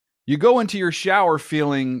You go into your shower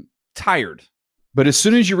feeling tired, but as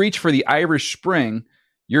soon as you reach for the Irish Spring,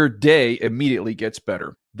 your day immediately gets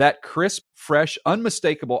better. That crisp, fresh,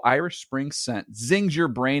 unmistakable Irish Spring scent zings your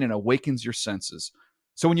brain and awakens your senses.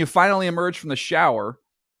 So when you finally emerge from the shower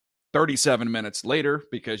 37 minutes later,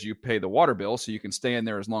 because you pay the water bill so you can stay in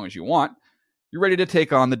there as long as you want, you're ready to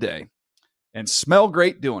take on the day and smell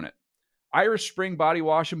great doing it. Irish Spring Body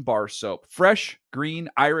Wash and Bar Soap. Fresh, green,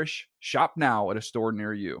 Irish. Shop now at a store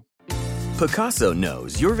near you. Pacaso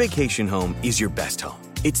knows your vacation home is your best home.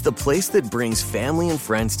 It's the place that brings family and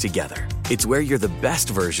friends together. It's where you're the best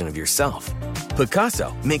version of yourself.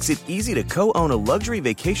 Pacaso makes it easy to co-own a luxury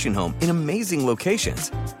vacation home in amazing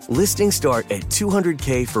locations. Listings start at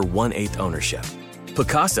 $200K for 1/8 ownership.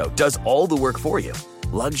 Pacaso does all the work for you.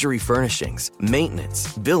 Luxury furnishings,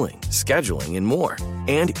 maintenance, billing, scheduling, and more.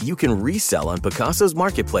 And you can resell on Pacaso's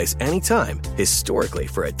marketplace anytime, historically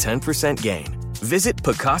for a 10% gain. Visit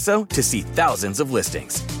Pacaso to see thousands of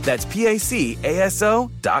listings. That's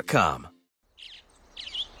PACASO.com.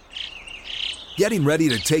 Getting ready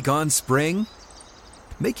to take on spring?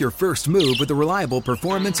 Make your first move with the reliable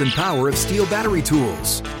performance and power of Steel battery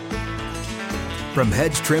tools. From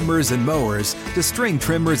hedge trimmers and mowers to string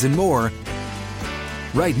trimmers and more,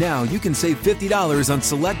 right now you can save $50 on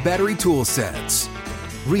select battery tool sets.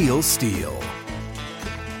 Real Steel.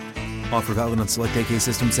 Offer valid on select AK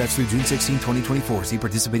system sets through June 16, 2024. See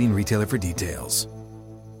participating retailer for details.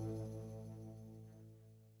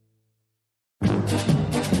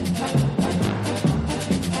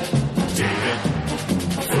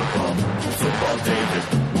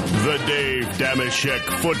 The Dave Dameshek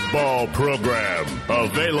Football Program.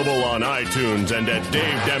 Available on iTunes and at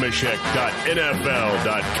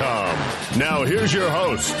davedameshek.nfl.com. Now here's your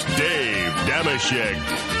host, Dave Dameshek.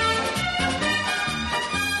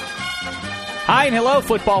 Hi and hello,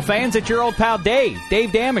 football fans. It's your old pal Dave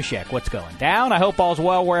Dameshek. What's going down? I hope all's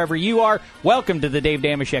well wherever you are. Welcome to the Dave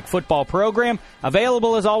Dameshek Football Program.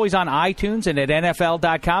 Available as always on iTunes and at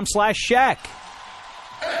nfl.com/Shek.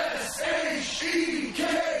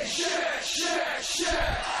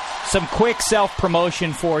 Some quick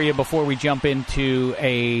self-promotion for you before we jump into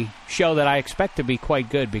a show that I expect to be quite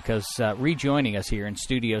good because rejoining us here in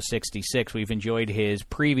Studio 66, we've enjoyed his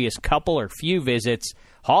previous couple or few visits.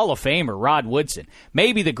 Hall of Famer Rod Woodson,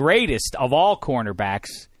 maybe the greatest of all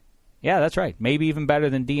cornerbacks. Yeah, that's right. Maybe even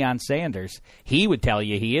better than Deion Sanders. He would tell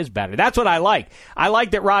you he is better. That's what I like. I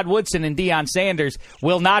like that Rod Woodson and Deion Sanders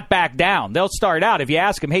will not back down. They'll start out. If you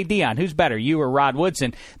ask them, hey, Deion, who's better, you or Rod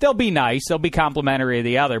Woodson? They'll be nice. They'll be complimentary of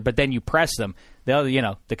the other, but then you press them. They'll,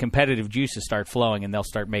 the competitive juices start flowing, and they'll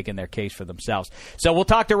start making their case for themselves. So we'll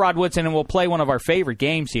talk to Rod Woodson, and we'll play one of our favorite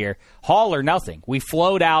games here, Hall or Nothing. We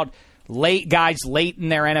float out guys late in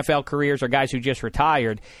their NFL careers or guys who just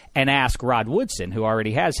retired and ask Rod Woodson, who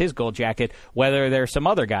already has his gold jacket, whether there's some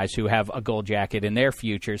other guys who have a gold jacket in their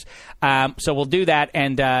futures. So we'll do that.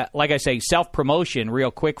 And like I say, self-promotion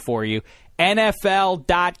real quick for you.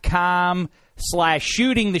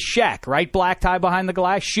 NFL.com/shooting the Shek, right? Black tie behind the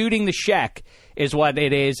glass. Shooting the Shek is what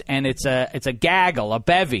it is. And it's a gaggle, a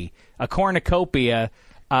bevy, a cornucopia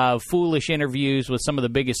of foolish interviews with some of the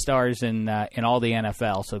biggest stars in all the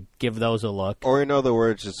NFL, so give those a look. Or in other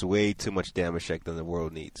words, just way too much Dameshek than the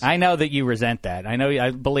world needs. I know that you resent that.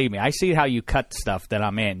 Believe me, I see how you cut stuff that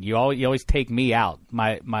I'm in. You always take me out,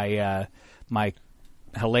 my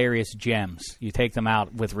hilarious gems. You take them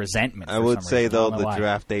out with resentment. I would say, though, the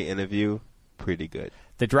draft day interview, pretty good.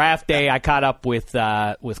 The draft day, I caught up with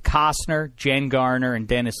Costner, Jen Garner, and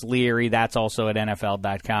Dennis Leary. That's also at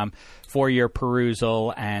NFL.com for your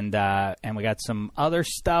perusal. And we got some other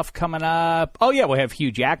stuff coming up. Oh, yeah, we'll have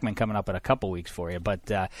Hugh Jackman coming up in a couple weeks for you.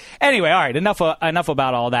 But anyway, all right, enough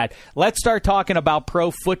about all that. Let's start talking about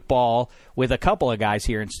pro football with a couple of guys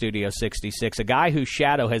here in Studio 66. A guy whose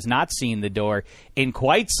shadow has not seen the door in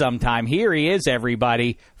quite some time. Here he is,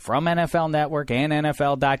 everybody, from NFL Network and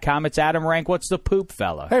NFL.com. It's Adam Rank. What's the poop,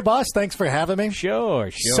 fella? Hey, boss. Thanks for having me.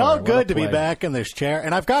 Sure. So good to be back in this chair.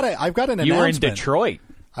 And I've got an announcement. You were in Detroit.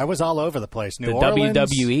 I was all over the place. The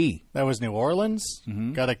WWE. That was New Orleans.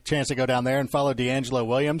 Mm-hmm. Got a chance to go down there and follow D'Angelo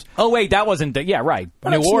Williams. Oh, wait, that wasn't... yeah, right.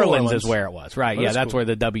 New Orleans is where it was. Right, but yeah, that's cool. Where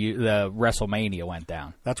the WrestleMania went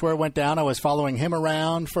down. That's where it went down. I was following him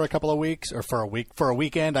around for a couple of weeks, or for a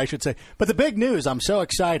weekend, I should say. But the big news, I'm so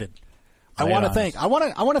excited. I want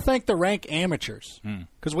to thank the Rank amateurs,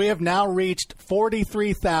 because we have now reached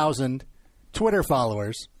 43,000 Twitter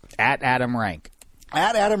followers. At Adam Rank.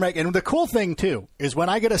 At Adam Rank. And the cool thing, too, is when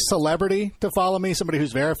I get a celebrity to follow me, somebody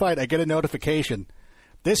who's verified, I get a notification.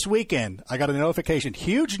 This weekend, I got a notification.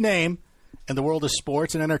 Huge name in the world of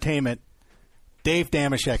sports and entertainment. Dave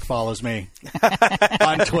Dameshek follows me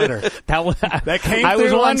on Twitter. That came I was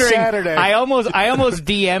through wondering, on Saturday. I almost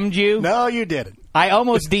DM'd you. No, you didn't. I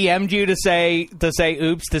almost DM'd you to say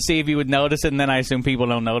oops to see if you would notice it, and then I assume people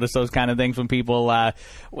don't notice those kind of things when people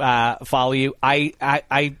follow you.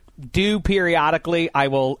 I do periodically. I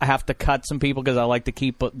will have to cut some people because I like to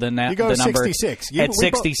keep the number. You go 66. At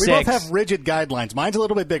 66. We both have rigid guidelines. Mine's a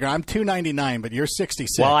little bit bigger. I'm 299, but you're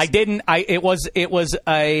 66. Well, I didn't. It was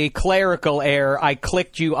a clerical error. I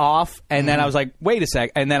clicked you off, and then I was like, wait a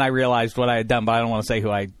sec, and then I realized what I had done. But I don't want to say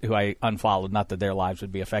who I unfollowed. Not that their lives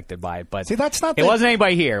would be affected by it. But see, that's not. It wasn't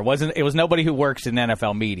anybody here. It was nobody who works in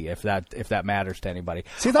NFL media. If that matters to anybody.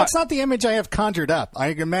 See, that's not the image I have conjured up. I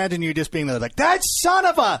imagine you just being like that son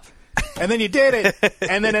of a. And then you did it,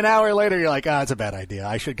 and then an hour later you're like, it's a bad idea.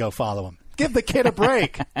 I should go follow him. Give the kid a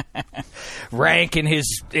break. Rank and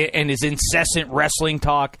his incessant wrestling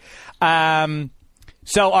talk.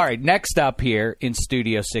 So, all right, next up here in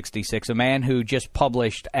Studio 66, a man who just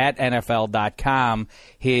published at NFL.com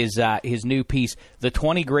his new piece, The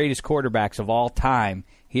 20 Greatest Quarterbacks of All Time.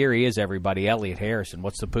 Here he is, everybody. Elliot Harrison.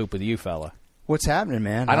 What's the poop with you, fella? What's happening,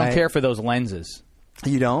 man? I don't care for those lenses.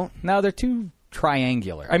 You don't? No, they're too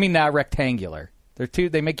triangular. I mean, rectangular.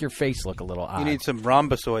 They make your face look a little odd. You need some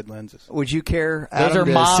rhombosoid lenses. Would you care, Those Adam, are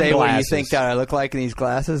to mom say glasses. what you think that I look like in these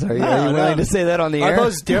glasses? Are you willing to say that on the air? Are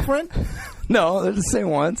those different? No, they're the same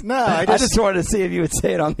ones. No, I just wanted to see if you would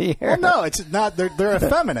say it on the air. Well, no, it's not. They're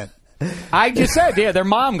effeminate. I just said, they're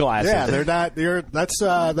mom glasses. Yeah, they're not.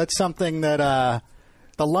 That's something that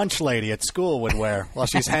the lunch lady at school would wear while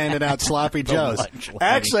she's handing out sloppy joes.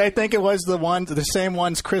 Actually, I think it was the same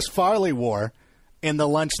ones Chris Farley wore in the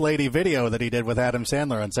lunch lady video that he did with Adam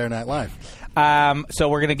Sandler on Saturday Night Live. So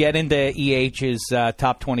we're going to get into EH's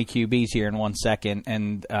top 20 QBs here in 1 second,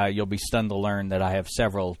 and you'll be stunned to learn that I have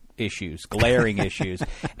several glaring issues.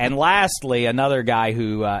 And lastly, another guy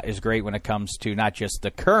who is great when it comes to not just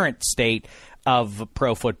the current state of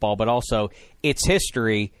pro football, but also its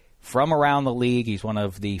history from around the league. He's one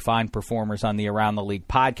of the fine performers on the Around the League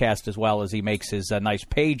podcast, as well as he makes his nice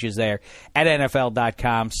pages there at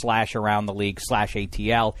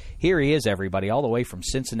NFL.com/AroundTheLeague/ATL. Here he is, everybody, all the way from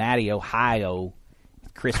Cincinnati, Ohio,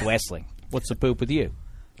 Chris Wessling. What's the poop with you?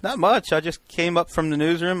 Not much. I just came up from the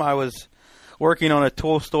newsroom. I was working on a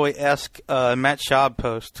Tolstoy-esque Matt Schaub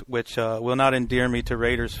post, which will not endear me to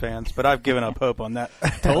Raiders fans, but I've given up hope on that.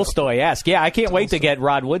 Tolstoy-esque. Yeah, I can't wait to get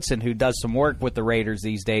Rod Woodson, who does some work with the Raiders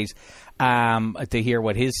these days, to hear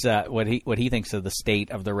what he thinks of the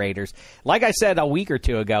state of the Raiders. Like I said a week or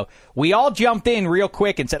two ago, we all jumped in real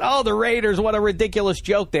quick and said, the Raiders, what a ridiculous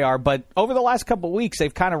joke they are. But over the last couple of weeks,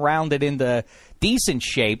 they've kind of rounded into decent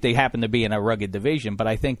shape. They happen to be in a rugged division, but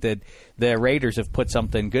I think that the Raiders have put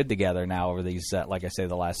something good together now over these, like I say,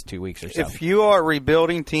 the last 2 weeks or so. If you are a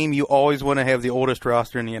rebuilding team, you always want to have the oldest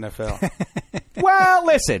roster in the NFL. Well,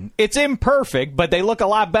 listen, it's imperfect, but they look a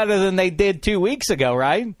lot better than they did 2 weeks ago,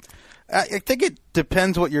 right? I think it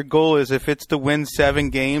depends what your goal is. If it's to win 7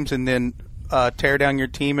 games and then tear down your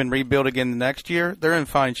team and rebuild again the next year, they're in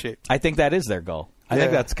fine shape. I think that is their goal. I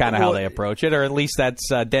think that's kind of how they approach it, or at least that's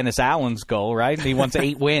Dennis Allen's goal, right? He wants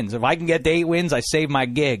 8 wins. If I can get to 8 wins, I save my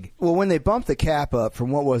gig. Well, when they bumped the cap up from,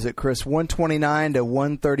 what was it, Chris, 129 to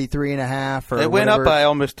 133.5? It went up by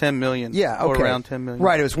almost $10 million. Yeah, okay. Or around $10 million.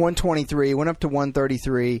 Right, it was 123, went up to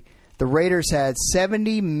 133. The Raiders had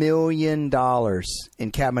 $70 million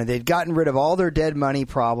in cap money. They'd gotten rid of all their dead money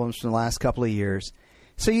problems from the last couple of years.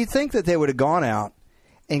 So you'd think that they would have gone out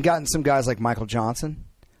and gotten some guys like Michael Johnson,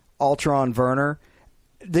 Altron Werner.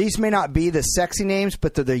 These may not be the sexy names,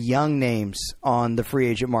 but they're the young names on the free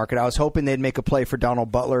agent market. I was hoping they'd make a play for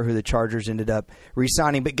Donald Butler, who the Chargers ended up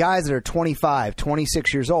re-signing. But guys that are 25,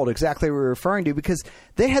 26 years old, exactly what we're referring to, because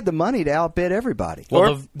they had the money to outbid everybody.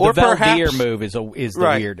 Well, the Valdir move is the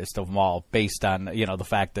weirdest of them all, based on the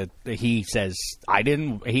fact that he says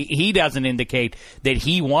he doesn't indicate that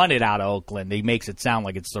he wanted out of Oakland. He makes it sound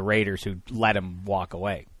like it's the Raiders who let him walk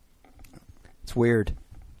away. It's weird.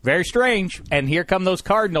 Very strange. And here come those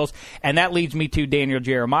Cardinals. And that leads me to Daniel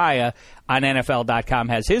Jeremiah on NFL.com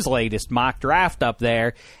has his latest mock draft up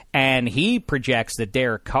there. And he projects that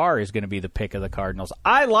Derek Carr is going to be the pick of the Cardinals.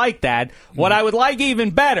 I like that. What I would like even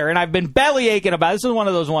better, and I've been belly aching about, this is one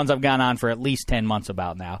of those ones I've gone on for at least 10 months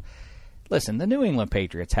about now. Listen, the New England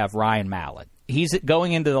Patriots have Ryan Mallett. he's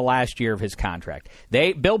going into the last year of his contract.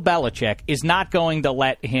 Bill Belichick is not going to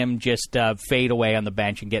let him just fade away on the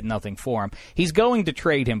bench and get nothing for him. He's going to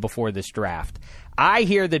trade him before this draft. I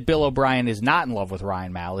hear that Bill O'Brien is not in love with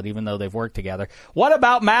Ryan Mallett, even though they've worked together. What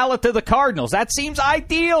about Mallett to the Cardinals? That seems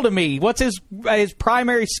ideal to me. What's his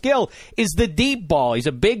primary skill is the deep ball. He's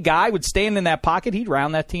a big guy, would stand in that pocket. He'd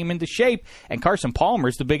round that team into shape. And Carson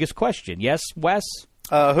Palmer's the biggest question. Yes, Wes?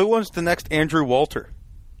 Who wants the next Andrew Walter?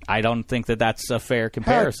 I don't think that's a fair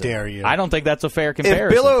comparison. How dare you? I don't think that's a fair comparison.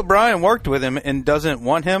 If Bill O'Brien worked with him and doesn't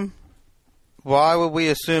want him, why would we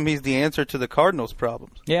assume he's the answer to the Cardinals'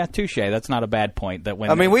 problems? Yeah, touche. That's not a bad point.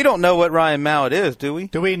 We don't know what Ryan Mallett is, do we?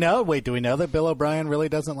 Do we know? Wait, do we know that Bill O'Brien really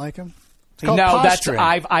doesn't like him? No,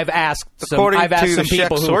 I've asked some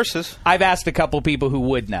people sources. I've asked a couple people who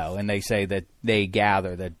would know, and they say that they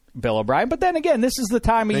gather that Bill O'Brien. But then again, this is the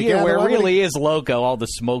time of year where it really is loco, all the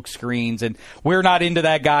smoke screens, and we're not into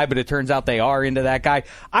that guy, but it turns out they are into that guy.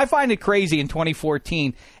 I find it crazy in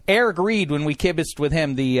 2014. Eric Reed, when we kibitzed with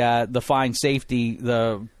him, the fine safety,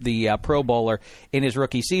 the Pro Bowler in his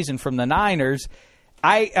rookie season from the Niners,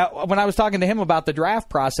 when I was talking to him about the draft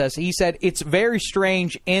process, he said it's very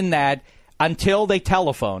strange in that until they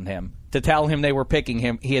telephoned him to tell him they were picking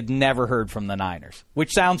him, he had never heard from the Niners,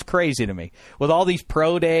 which sounds crazy to me. With all these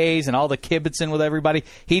pro days and all the kibitzing with everybody,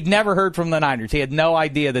 he'd never heard from the Niners. He had no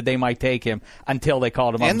idea that they might take him until they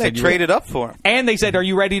called him up. And they traded up for him. And they said, are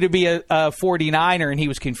you ready to be a 49er? And he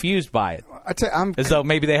was confused by it. As though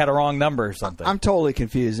maybe they had a wrong number or something. I'm totally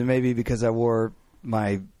confused, and maybe because I wore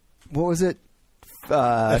my, what was it?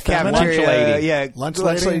 Cafeteria. Lunch lady. Yeah, lunch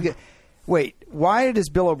lady. Wait, why does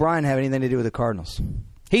Bill O'Brien have anything to do with the Cardinals?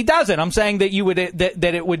 He doesn't. I'm saying that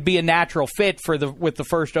that it would be a natural fit with the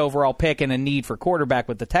first overall pick and a need for quarterback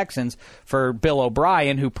with the Texans for Bill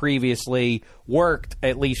O'Brien, who previously worked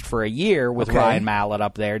at least for a year with Ryan Mallett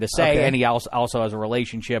up there, to say, and he also has a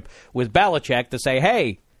relationship with Belichick to say,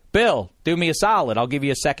 hey, Bill, do me a solid. I'll give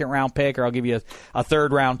you a second-round pick, or I'll give you a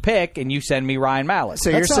third-round pick, and you send me Ryan Mallett. So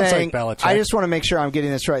you're saying, like I just want to make sure I'm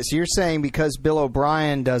getting this right. So you're saying because Bill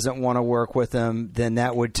O'Brien doesn't want to work with him, then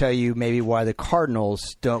that would tell you maybe why the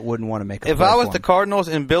Cardinals wouldn't want to make a play If I was for the him. Cardinals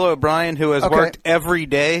and Bill O'Brien, who has worked every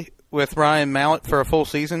day with Ryan Mallett for a full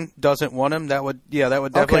season, doesn't want him, that would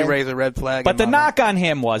definitely raise a red flag. But the knock on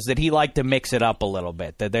him was that he liked to mix it up a little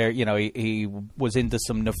bit. That he was into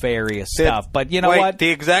some nefarious stuff. But you know what? The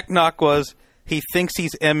exact knock was he thinks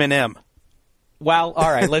he's Eminem. Well, all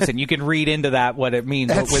right. Listen, you can read into that what it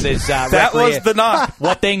means with his. That was the knock.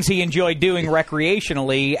 What things he enjoyed doing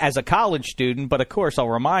recreationally as a college student. But of course, I'll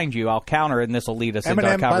remind you. I'll counter it, and this will lead us into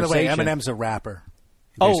our conversation. By the way, Eminem's a rapper.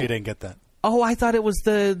 In case you didn't get that. Oh, I thought it was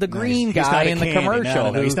the green guy in the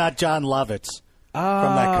commercial. No, he's not John Lovitz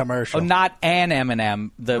from that commercial. Oh, not an Eminem,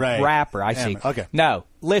 the rapper. I see. Okay. No,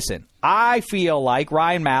 listen. I feel like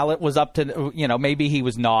Ryan Mallett was up to, maybe he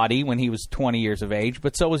was naughty when he was 20 years of age,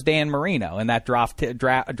 but so was Dan Marino, and that dropped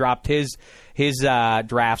his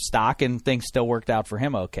draft stock, and things still worked out for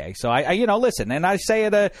him okay. So I listen, and I say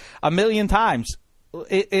it a million times.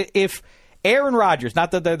 If Aaron Rodgers, not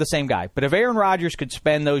that they're the same guy, but if Aaron Rodgers could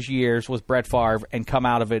spend those years with Brett Favre and come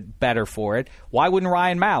out of it better for it, why wouldn't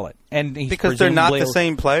Ryan Mallett? And because they're not the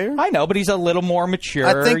same player? I know, but he's a little more mature.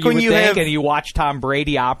 I think when and you watch Tom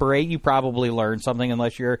Brady operate, you probably learn something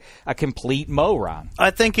unless you're a complete moron. I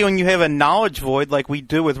think when you have a knowledge void like we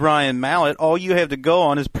do with Ryan Mallett, all you have to go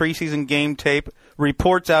on is preseason game tape,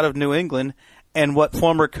 reports out of New England, and what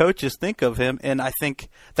former coaches think of him. And I think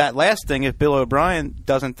that last thing, if Bill O'Brien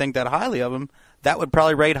doesn't think that highly of him, that would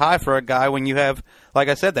probably rate high for a guy when you have, like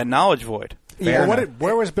I said, that knowledge void. Yeah.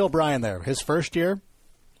 Where was Bill O'Brien there? His first year?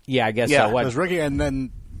 Yeah, I guess so. It was rookie, and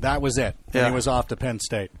then that was it. And he was off to Penn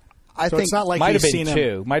State. I think it's not like might he's have seen been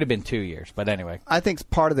him. Might have been 2 years, but anyway. I think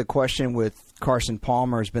part of the question with Carson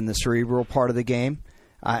Palmer has been the cerebral part of the game.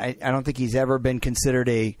 I don't think he's ever been considered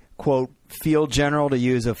a, quote, field general, to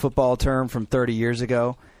use a football term from 30 years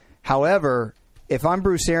ago. However, if I'm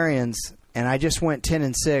Bruce Arians and I just went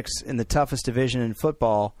 10-6 in the toughest division in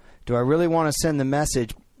football, do I really want to send the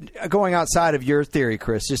message, going outside of your theory,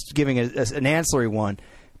 Chris, just giving an ancillary one,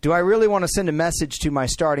 do I really want to send a message to my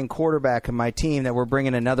starting quarterback and my team that we're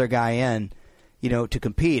bringing another guy in, to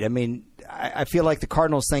compete? I mean, I feel like the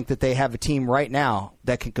Cardinals think that they have a team right now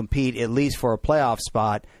that can compete at least for a playoff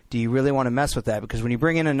spot. Do you really want to mess with that? Because when you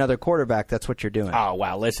bring in another quarterback, that's what you're doing. Oh,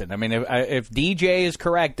 wow. Listen, I mean, if DJ is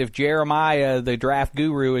correct, if Jeremiah, the draft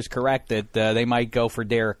guru, is correct that they might go for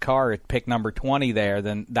Derek Carr at pick number 20 there,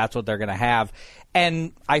 then that's what they're going to have.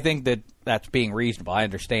 And I think that's being reasonable. I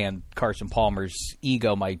understand Carson Palmer's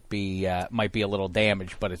ego might be a little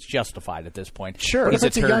damaged, but it's justified at this point. Sure. He's a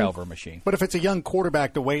turnover machine. But if it's a young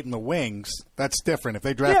quarterback to wait in the wings, Vikings, that's different. If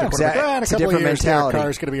they draft a quarterback, exactly. in a couple of years, Derek Carr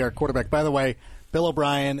is going to be our quarterback. By the way, Bill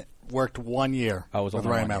O'Brien worked 1 year with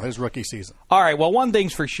Ryan Mallett, his rookie season. All right, well, one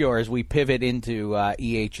thing's for sure as we pivot into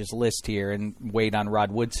EH's list here and wait on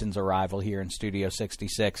Rod Woodson's arrival here in Studio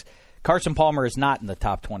 66, Carson Palmer is not in the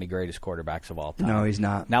top 20 greatest quarterbacks of all time. No, he's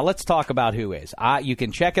not. Now, let's talk about who is. You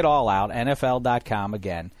can check it all out, NFL.com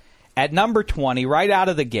again. At number 20, right out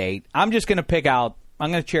of the gate, I'm just going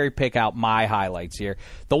to cherry pick out my highlights here.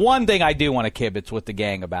 The one thing I do want to kibitz with the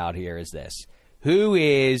gang about here is this. Who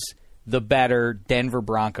is the better Denver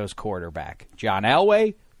Broncos quarterback, John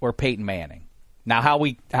Elway or Peyton Manning? Now, how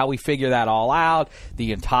we figure that all out,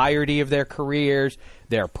 the entirety of their careers,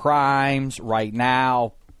 their primes right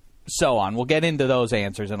now, so on. We'll get into those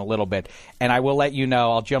answers in a little bit, and I will let you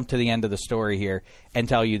know, I'll jump to the end of the story here and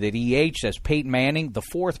tell you that EH says Peyton Manning, the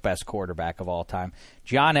 4th best quarterback of all time.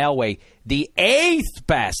 John Elway, the 8th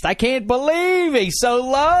best. I can't believe he's so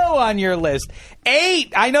low on your list.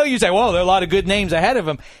 8. I know you say, whoa, there are a lot of good names ahead of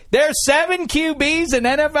him. There's 7 QBs in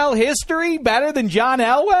NFL history better than John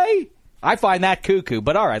Elway? I find that cuckoo.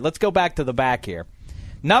 But all right, let's go back to the back here.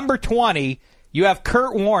 Number 20, you have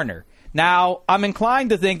Kurt Warner. Now, I'm inclined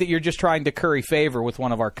to think that you're just trying to curry favor with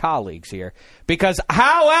one of our colleagues here, because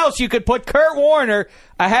how else you could put Kurt Warner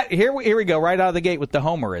ahead? Here we go, right out of the gate with the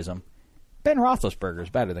homerism. Ben Roethlisberger is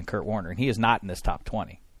better than Kurt Warner, and he is not in this top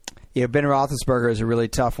 20. Yeah, Ben Roethlisberger is a really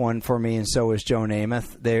tough one for me, and so is Joe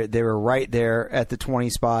Namath. They were right there at the 20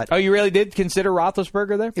 spot. Oh, you really did consider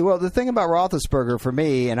Roethlisberger there? Well, the thing about Roethlisberger for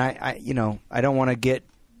me, and I don't want to get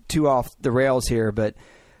too off the rails here, but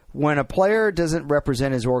when a player doesn't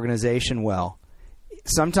represent his organization well,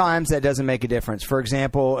 sometimes that doesn't make a difference. For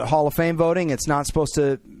example, Hall of Fame voting, it's not supposed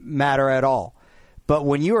to matter at all. But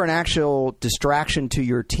when you are an actual distraction to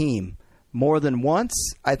your team more than once,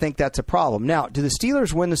 I think that's a problem. Now, do the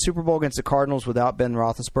Steelers win the Super Bowl against the Cardinals without Ben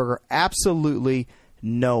Roethlisberger? Absolutely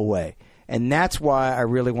no way. And that's why I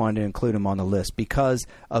really wanted to include him on the list, because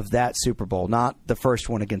of that Super Bowl, not the first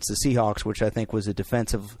one against the Seahawks, which I think was a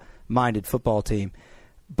defensive-minded football team.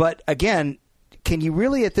 But, again, can you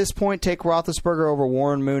really at this point take Roethlisberger over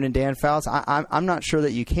Warren Moon and Dan Fouts? I'm not sure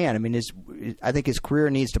that you can. I mean, I think his career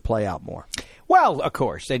needs to play out more. Well, of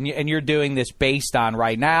course, and you're doing this based on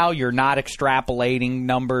right now. You're not extrapolating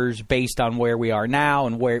numbers based on where we are now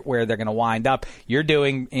and where they're going to wind up. You're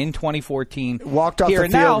doing in 2014. Walked off the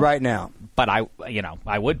field right now. But I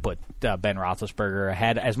would put Ben Roethlisberger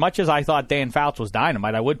ahead. As much as I thought Dan Fouts was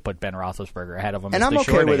dynamite, I would put Ben Roethlisberger ahead of him. And I'm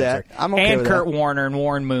okay with that. And Kurt Warner and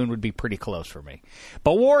Warren Moon would be pretty close for me.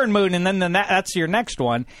 But Warren Moon, and then that's your next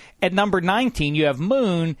one. At number 19, you have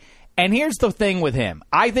Moon. And here's the thing with him.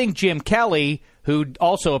 I think Jim Kelly, who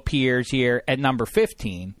also appears here at number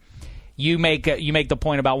 15, you make the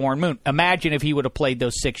point about Warren Moon. Imagine if he would have played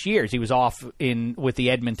those 6 years. He was off with the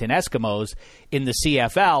Edmonton Eskimos in the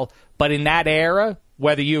CFL. But in that era,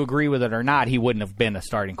 whether you agree with it or not, he wouldn't have been a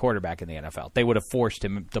starting quarterback in the NFL. They would have forced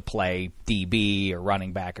him to play DB or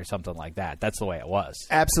running back or something like that. That's the way it was.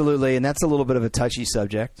 Absolutely, and that's a little bit of a touchy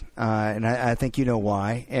subject, and I think you know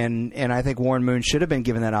why. And I think Warren Moon should have been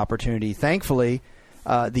given that opportunity. Thankfully,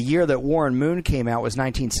 the year that Warren Moon came out was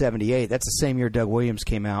 1978. That's the same year Doug Williams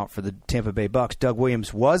came out for the Tampa Bay Bucks. Doug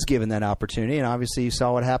Williams was given that opportunity, and obviously you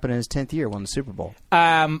saw what happened in his 10th year, won the Super Bowl.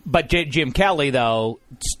 But Jim Kelly, though,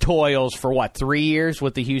 toils for 3 years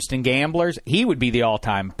with the Houston Gamblers. He would be the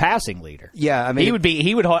all-time passing leader. Yeah, I mean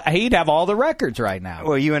he'd have all the records right now.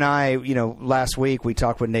 Well, you and I, last week we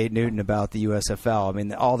talked with Nate Newton about the USFL. I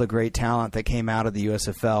mean, all the great talent that came out of the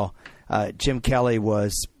USFL. Jim Kelly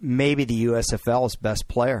was maybe the USFL's best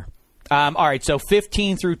player. All right, so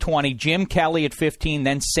 15 through 20, Jim Kelly at 15,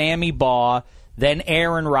 then Sammy Baugh, then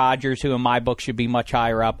Aaron Rodgers, who in my book should be much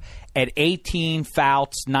higher up. At 18,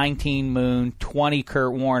 Fouts, 19, Moon, 20,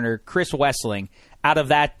 Kurt Warner, Chris Wessling. Out of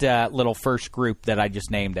that little first group that I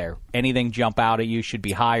just named there, anything jump out at you? Should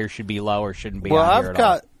be high or should be low or shouldn't be on here at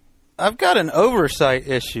all? I've got an oversight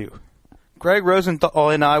issue. Greg Rosenthal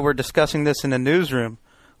and I were discussing this in the newsroom.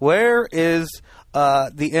 Where is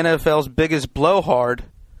the NFL's biggest blowhard,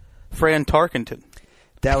 Fran Tarkenton?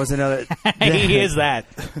 That was another. He is that.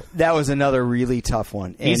 That was another really tough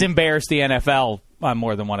one. And he's embarrassed the NFL on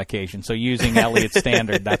more than one occasion. So using Elliott's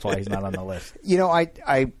standard, that's why he's not on the list.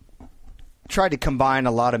 I tried to combine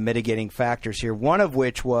a lot of mitigating factors here. One of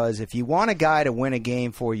which was, if you want a guy to win a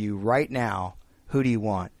game for you right now, who do you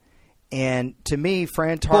want? And to me,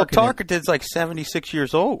 Fran Tarkenton. Well, Tarkenton's like 76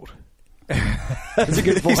 years old. That's a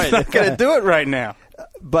good point. He's not going to do it right now.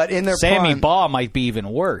 But in their Sammy prime, Baugh might be even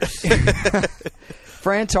worse.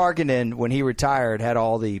 Fran Tarkenton, when he retired, had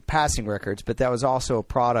all the passing records, but that was also a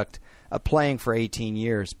product playing for 18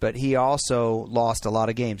 years, but he also lost a lot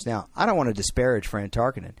of games. Now, I don't want to disparage Fran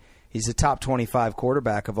Tarkenton. He's a top 25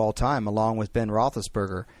 quarterback of all time, along with Ben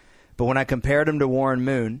Roethlisberger. But when I compared him to Warren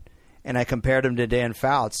Moon and I compared him to Dan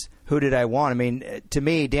Fouts, who did I want? I mean, to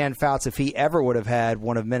me, Dan Fouts, if he ever would have had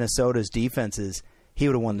one of Minnesota's defenses, he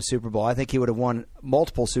would have won the Super Bowl. I think he would have won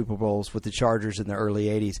multiple Super Bowls with the Chargers in the early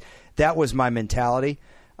 80s. That was my mentality.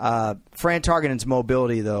 Fran Tarkenton's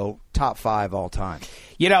mobility, though, top 5 all time.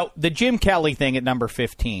 The Jim Kelly thing at number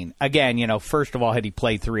 15. Again, first of all, had he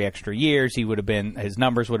played 3 extra years, his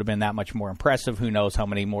numbers would have been that much more impressive. Who knows how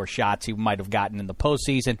many more shots he might have gotten in the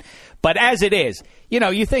postseason. But as it is,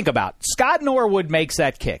 you think about it. Scott Norwood makes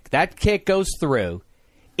that kick. That kick goes through.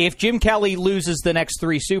 If Jim Kelly loses the next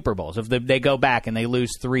 3 Super Bowls, if they go back and they lose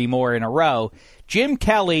 3 more in a row, Jim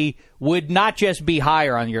Kelly would not just be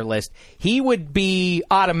higher on your list. He would be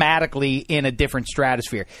automatically in a different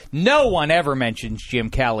stratosphere. No one ever mentions Jim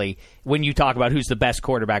Kelly when you talk about who's the best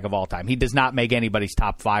quarterback of all time. He does not make anybody's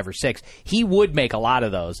top 5 or 6. He would make a lot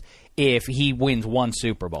of those if he wins 1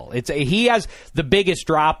 Super Bowl. He has the biggest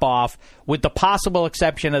drop-off, with the possible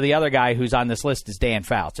exception of the other guy who's on this list is Dan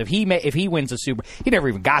Fouts. If he wins a Super Bowl, he never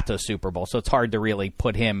even got to a Super Bowl, so it's hard to really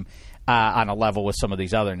put him on a level with some of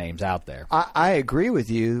these other names out there. I agree with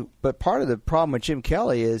you, but part of the problem with Jim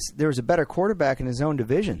Kelly is there was a better quarterback in his own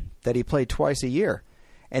division that he played twice a year.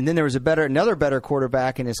 And then there was another better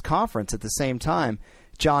quarterback in his conference at the same time,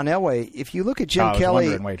 John Elway. If you look at Jim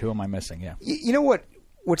Kelly... wait, who am I missing? Yeah. You know what?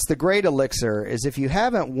 What's the great elixir is if you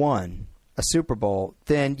haven't won a Super Bowl,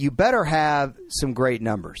 then you better have some great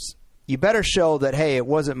numbers. You better show that, hey, it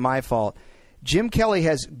wasn't my fault. Jim Kelly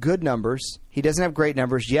has good numbers. He doesn't have great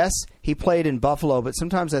numbers. Yes, he played in Buffalo, but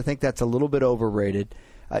sometimes I think that's a little bit overrated.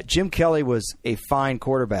 Jim Kelly was a fine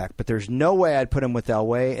quarterback, but there's no way I'd put him with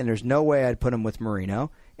Elway, and there's no way I'd put him with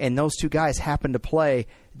Marino. And those two guys happened to play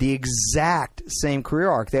the exact same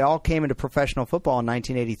career arc. They all came into professional football in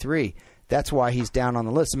 1983. That's why he's down on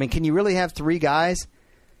the list. I mean, can you really have 3 guys?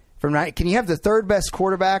 Can you have the third best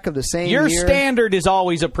quarterback of the same year? Your standard is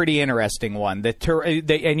always a pretty interesting one.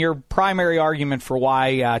 And your primary argument for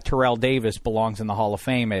why Terrell Davis belongs in the Hall of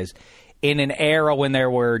Fame is, in an era when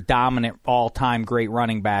there were dominant all-time great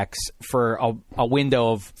running backs, for a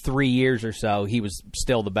window of 3 years or so, he was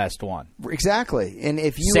still the best one. Exactly. And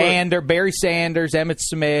if you Barry Sanders, Emmitt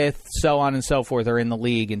Smith, so on and so forth are in the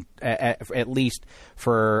league, and at least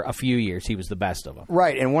for a few years, he was the best of them.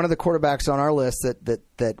 Right. And one of the quarterbacks on our list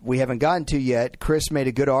that we haven't gotten to yet, Chris made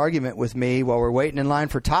a good argument with me while we're waiting in line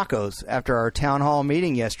for tacos after our town hall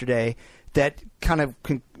meeting yesterday that kind of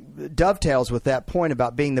dovetails with that point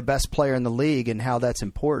about being the best player in the league and how that's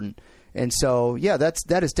important. And so, yeah,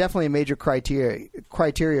 that is definitely a major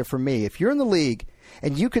criteria for me. If you're in the league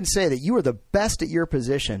and you can say that you are the best at your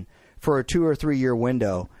position for a 2 or 3 year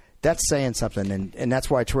window, that's saying something, and that's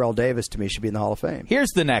why Terrell Davis, to me, should be in the Hall of Fame.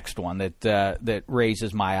 Here's the next one that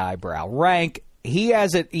raises my eyebrow. Rank, he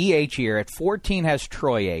has at EH here, at 14 has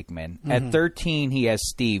Troy Aikman. Mm-hmm. At 13, he has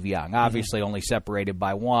Steve Young, obviously only separated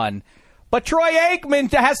by 1. But Troy Aikman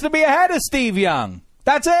has to be ahead of Steve Young.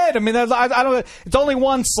 That's it. I mean, I don't. It's only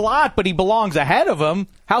 1 slot, but he belongs ahead of him.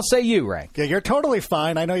 How say you, Ray? Yeah, you're totally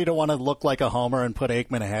fine. I know you don't want to look like a homer and put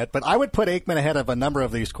Aikman ahead, but I would put Aikman ahead of a number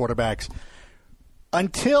of these quarterbacks.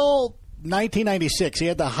 Until 1996, he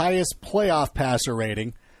had the highest playoff passer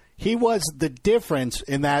rating. He was the difference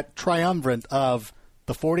in that triumvirate of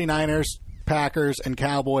the 49ers, Packers, and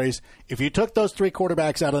Cowboys. If you took those 3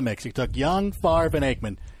 quarterbacks out of the mix, you took Young, Favre, and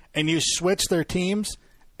Aikman, and you switch their teams,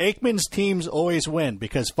 Aikman's teams always win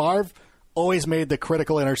because Favre always made the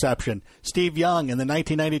critical interception. Steve Young in the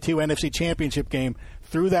 1992 NFC Championship game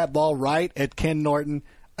threw that ball right at Ken Norton.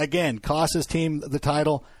 Again, cost his team the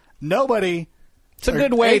title. Nobody... It's a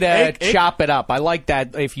good way to chop it up. I like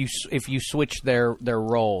that if you switch their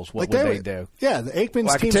roles, what would they do? Yeah, the Aikman's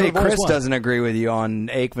teams I can tell you Chris doesn't agree with you on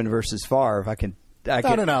Aikman versus Favre. No.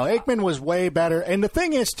 Aikman was way better. And the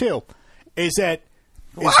thing is, too, is that...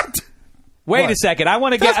 What? Wait a second. I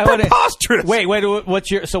want to get... That's preposterous. Wait. What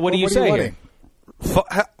do you say here?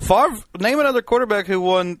 Favre, name another quarterback who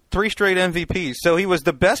won 3 straight MVPs. So he was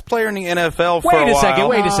the best player in the NFL for a while.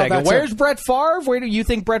 Wait a second. Where's Brett Favre? Where do you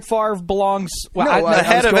think Brett Favre belongs?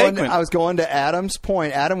 Ahead of Aikman. I was going to Adam's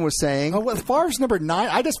point. Adam was saying... Favre's number 9.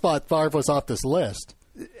 I just thought Favre was off this list.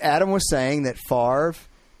 Adam was saying that Favre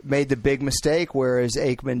made the big mistake, whereas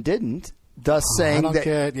Aikman didn't. thus saying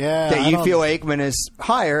that you feel Aikman is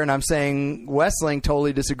higher, and I'm saying Wessling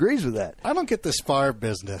totally disagrees with that. I don't get this Favre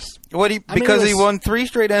business. Because he won 3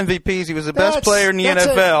 straight MVPs. He was the best player in the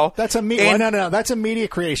NFL. That's a media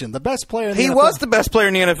creation. The best player in the NFL. He was the best player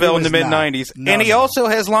in the NFL in the mid-'90s. And he also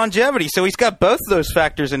has longevity, so he's got both of those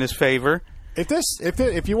factors in his favor.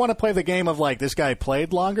 If you want to play the game of this guy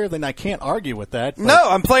played longer, then I can't argue with that. No,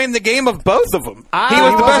 I'm playing the game of both of them. He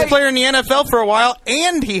was the best player in the NFL for a while,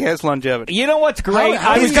 and he has longevity. You know what's great?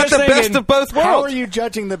 He's got the best of both worlds. How are you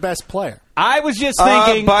judging the best player? I was just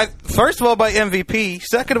thinking. First of all, by MVP.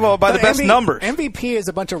 Second of all, by the best numbers. MVP is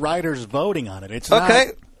a bunch of writers voting on it. It's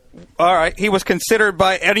okay. All right, he was considered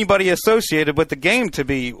by anybody associated with the game to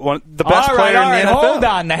be the best player in the NFL. Hold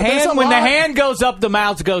on. When the hand goes up, the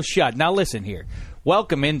mouth goes shut. Now listen here.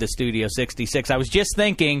 Welcome into Studio 66. I was just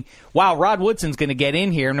thinking, wow, Rod Woodson's going to get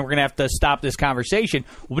in here, and we're going to have to stop this conversation.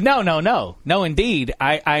 No, indeed.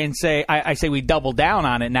 I say we double down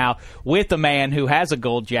on it now with a man who has a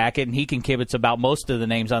gold jacket, and he can kibitz about most of the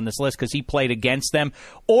names on this list because he played against them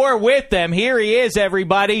or with them. Here he is,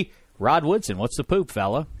 everybody. Rod Woodson, what's the poop,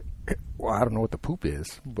 fella? Well, I don't know what the poop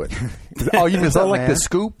is, but is that like the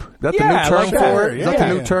scoop? Is that the new term for it? Is that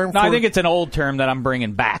the new term for it? No, I think it's an old term that I'm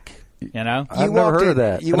bringing back. You know, I've never heard of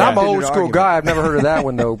that. And I'm an old school guy. I've never heard of that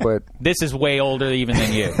one though. But this is way older even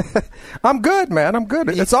than you. I'm good, man. I'm good.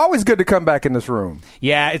 It's always good to come back in this room.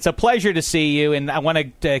 Yeah, it's a pleasure to see you, and I want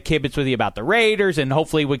to kibitz with you about the Raiders, and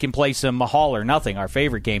hopefully we can play some Hall or Nothing, our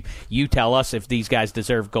favorite game. You tell us if these guys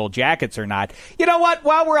deserve gold jackets or not. You know what?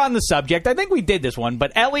 While we're on the subject, I think we did this one,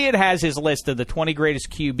 but Elliot has his list of the 20 greatest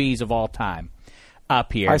QBs of all time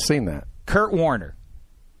up here. I've seen that. Kurt Warner,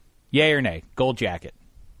 yay or nay, gold jacket?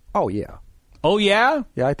 Oh, yeah. Oh, yeah?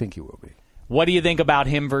 Yeah, I think he will be. What do you think about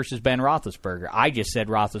him versus Ben Roethlisberger? I just said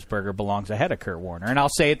Roethlisberger belongs ahead of Kurt Warner, and I'll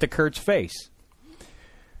say it to Kurt's face.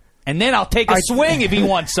 And then I'll take a swing if he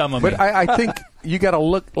wants some of me. But I think you got to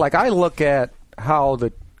look, I look at how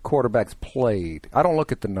the quarterbacks played. I don't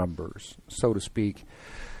look at the numbers, so to speak.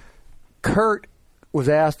 Kurt was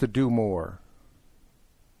asked to do more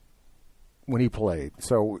when he played.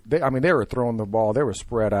 So, they were throwing the ball. They were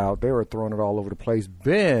spread out. They were throwing it all over the place.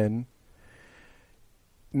 Ben,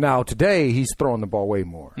 now today, he's throwing the ball way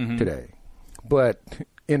more today. But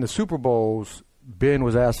in the Super Bowls, Ben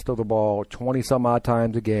was asked to throw the ball 20-some-odd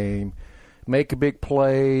times a game, make a big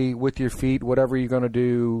play with your feet, whatever you're going to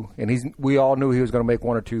do. And we all knew he was going to make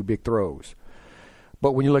one or two big throws.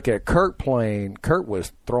 But when you look at Kurt playing, Kurt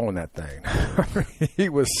was throwing that thing. He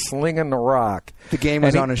was slinging the rock. The game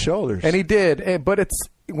was on his shoulders. And he did. But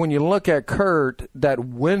when you look at Kurt, that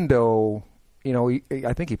window,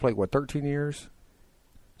 I think he played, 13 years?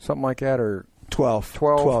 Something like that, or 12.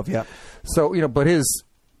 12, yeah. So, but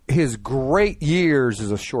his great years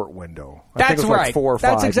is a short window. I think it was right. 4 or 5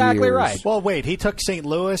 That's exactly years. right. Well, wait, he took St.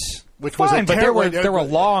 Louis, which Fine, was a terrible. But there were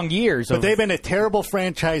long years. But they've been a terrible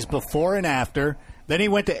franchise before and after. Then he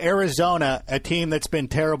went to Arizona, a team that's been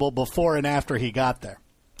terrible before and after he got there.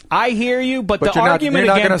 I hear you, but the You're argument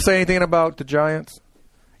not going to say anything about the Giants?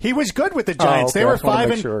 He was good with the Giants. Okay.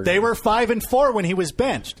 They were 5-4 when he was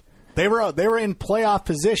benched. They were in playoff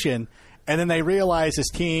position, and then they realized his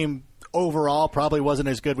team overall probably wasn't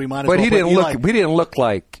as good. We might as well. But he didn't look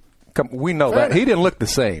like. We know that he didn't look the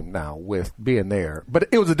same now with being there, but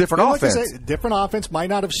it was a different offense. Different offense might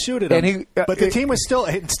not have suited him, but the team was still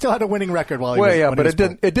had a winning record while he was. Well, yeah, but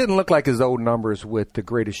it didn't look like his old numbers with the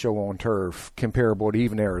greatest show on turf comparable to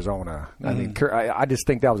even Arizona. I mean, I just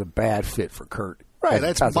think that was a bad fit for Kurt. Right,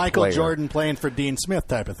 that's Michael Jordan playing for Dean Smith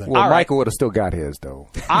type of thing. Well, Michael would have still got his, though.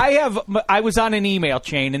 I was on an email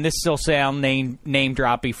chain, and this still sounds name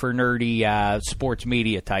droppy for nerdy sports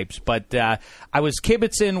media types, but I was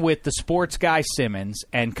kibitzing with the sports guy Simmons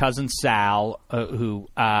and cousin Sal, who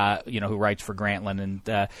writes for Grantland,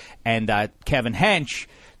 and Kevin Hench,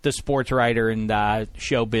 the sports writer and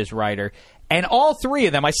showbiz writer. And all three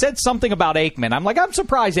of them, I said something about Aikman. I'm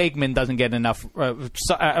surprised Aikman doesn't get enough.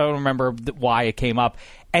 I don't remember why it came up.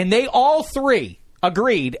 And they all three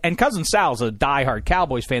agreed, and Cousin Sal's a diehard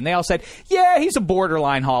Cowboys fan. They all said, yeah, he's a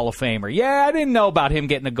borderline Hall of Famer. Yeah, I didn't know about him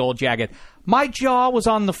getting a gold jacket. My jaw was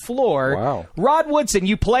on the floor. Wow. Rod Woodson,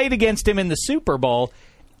 you played against him in the Super Bowl.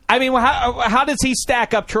 I mean, how does he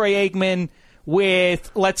stack up Troy Aikman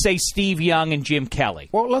with, let's say, Steve Young and Jim Kelly?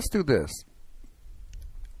 Well, let's do this.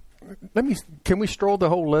 Can we stroll the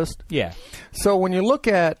whole list? Yeah. So when you look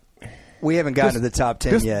at, we haven't gotten to the top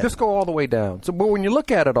 10 yet. Just go all the way down. So, but when you look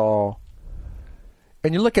at it all,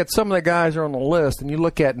 and you look at some of the guys that are on the list, and you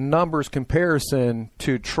look at numbers comparison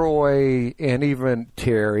to Troy and even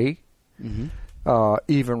Terry,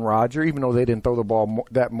 even Roger, even though they didn't throw the ball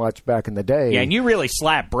that much back in the day. Yeah, and you really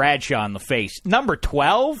slapped Bradshaw in the face. Number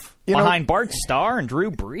 12 behind Bart Starr and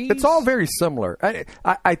Drew Brees. It's all very similar.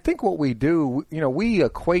 I think what we do, we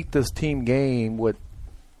equate this team game with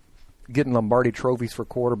getting Lombardi trophies for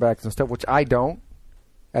quarterbacks and stuff, which I don't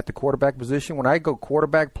at the quarterback position. When I go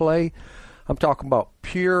quarterback play, I'm talking about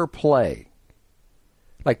pure play.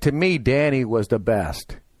 Like, to me, Danny was the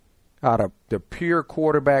best out of the pure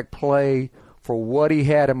quarterback play for what he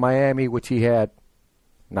had in Miami, which he had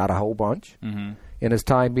not a whole bunch. Mm-hmm. In his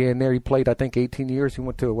time being there, he played, I think, 18 years. He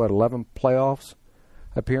went to, 11 playoffs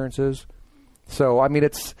appearances. So, I mean,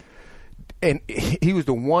 and he was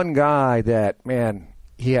the one guy that, man,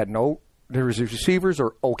 he had the receivers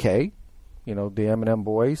are okay. The M&M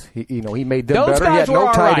boys. He made them Those better. He had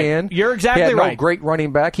no tight end. You're exactly right. He had right. no great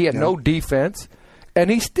running back. He had no defense. And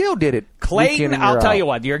he still did it. Clayton, I'll tell you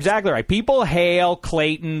what, you're exactly right. People hail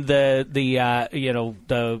Clayton, the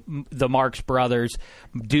Marks brothers,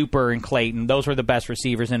 Duper and Clayton. Those were the best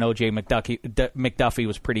receivers, and O.J. McDuffie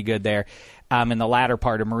was pretty good there in the latter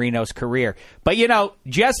part of Marino's career. But,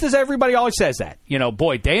 just as everybody always says that,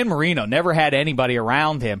 boy, Dan Marino never had anybody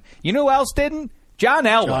around him. You know who else didn't? John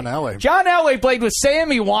Elway. John Elway played with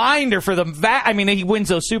Sammy Winder for he wins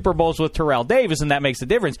those Super Bowls with Terrell Davis, and that makes a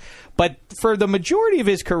difference. But for the majority of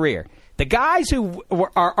his career, the guys who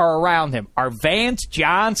are around him are Vance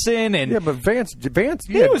Johnson and but Vance,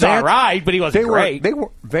 he was all right, but he wasn't great. They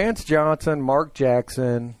were Vance Johnson, Mark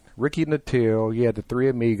Jackson, Ricky Nattil. You had the Three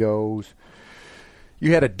Amigos.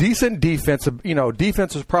 You had a decent defense.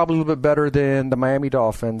 Defense was probably a little bit better than the Miami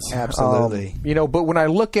Dolphins. Absolutely. But when I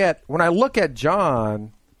look at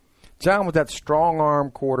John was that strong arm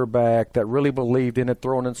quarterback that really believed in it,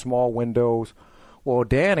 throwing in small windows. Well,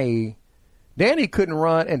 Danny couldn't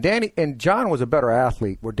run, and John was a better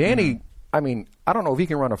athlete. Where Danny, I don't know if he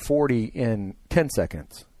can run a 40 in 10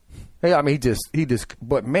 seconds. He just.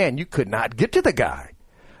 But man, you could not get to the guy.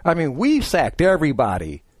 We sacked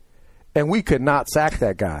everybody. And we could not sack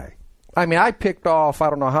that guy. I picked off I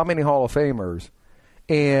don't know how many Hall of Famers,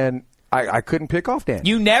 and I couldn't pick off Danny.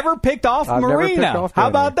 You never picked off Marino. How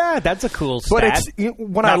about that? That's a cool stat.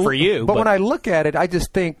 But for you. But when I look at it, I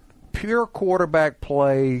just think pure quarterback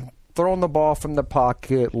play, throwing the ball from the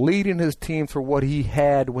pocket, leading his team for what he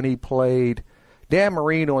had when he played. Dan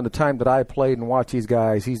Marino, in the time that I played and watched these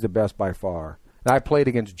guys, he's the best by far. And I played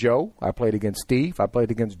against Joe. I played against Steve. I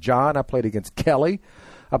played against John. I played against Kelly.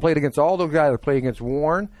 I played against all those guys. I played against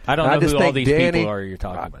Warren. I don't know who all these people are you're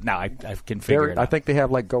talking about. No, I can figure it out. I think they have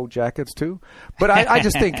gold jackets too. But I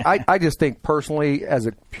just think I just think personally, as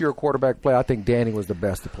a pure quarterback play, I think Danny was the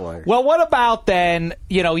best to play. Well, what about then?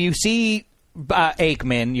 You see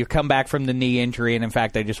Aikman. You come back from the knee injury, and in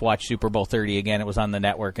fact, I just watched Super Bowl 30 again. It was on the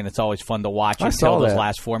network, and it's always fun to watch until those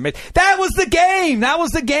last 4 minutes. That was the game. That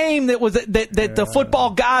was the game that the football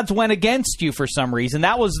gods went against you for some reason.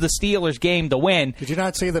 That was the Steelers' game to win. Did you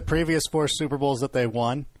not see the previous 4 Super Bowls that they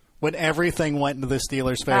won? When everything went into the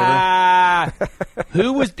Steelers' favor?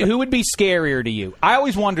 Who would be scarier to you? I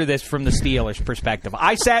always wonder this from the Steelers' perspective.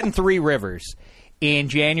 I sat in Three Rivers in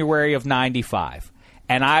January of '95.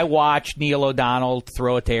 And I watched Neil O'Donnell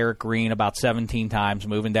throw it to Eric Green about 17 times,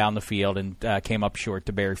 moving down the field, and came up short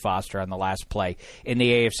to Barry Foster on the last play in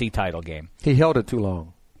the AFC title game. He held it too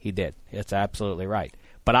long. He did. It's absolutely right.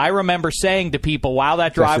 But I remember saying to people while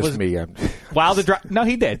that drive was me. While the drive, no,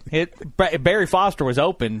 he did. Barry Foster was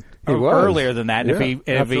open earlier than that. Yeah,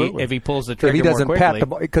 if he pulls the trigger if he doesn't more quickly, pat the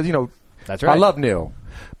ball, because that's right. I love Neil,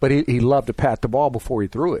 but he loved to pat the ball before he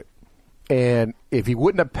threw it. And if he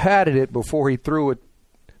wouldn't have patted it before he threw it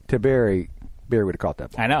to Barry would have caught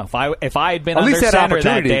that ball. I know. If I had been under center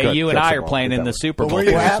that day, you and I are playing in the Super Bowl.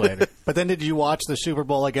 But then did you watch the Super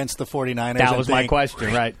Bowl against the 49ers? That was my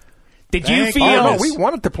question, right? Did you feel? Oh, no, we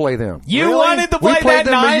wanted to play them. You wanted to play that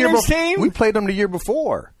Niners team? We played them the year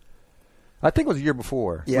before. I think it was the year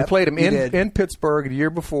before. Yep, we played them in Pittsburgh the year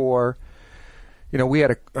before.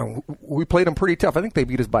 We played them pretty tough. I think they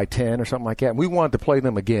beat us by 10 or something like that. And we wanted to play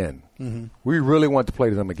them again. Mm-hmm. We really wanted to play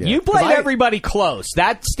them again. You played everybody close.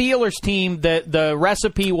 That Steelers team, the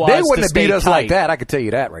recipe was they wouldn't have beat us tight. Like that. I could tell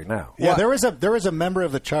you that right now. Yeah, there was a member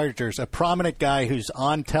of the Chargers, a prominent guy who's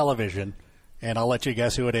on television, and I'll let you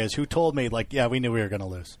guess who it is, who told me, we knew we were going to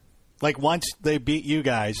lose. Once they beat you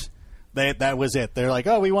guys, that was it. They're like,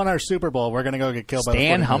 oh, we won our Super Bowl. We're going to go get killed by the 49ers.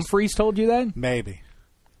 Stan Humphries told you that? Maybe.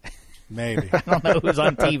 I don't know who's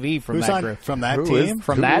on TV from that group. From that team?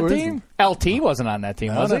 From that team? LT wasn't on that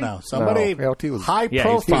team, was he? No. Somebody LT was high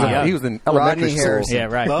profile. He was in elementary school. Yeah,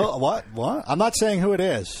 right. Well, what? I'm not saying who it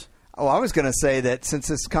is. Oh, I was going to say that since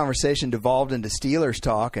this conversation devolved into Steelers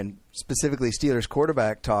talk and specifically Steelers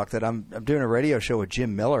quarterback talk, that I'm doing a radio show with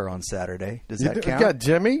Jim Miller on Saturday. Does that count? You got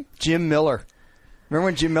Jimmy? Jim Miller. Remember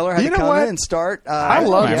when Jim Miller had to come in and start? I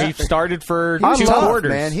love him. He started for 2 tough, quarters.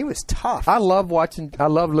 Man, he was tough. I love listening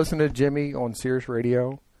to Jimmy on Sirius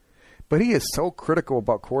Radio. But he is so critical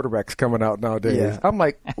about quarterbacks coming out nowadays. Yeah. I'm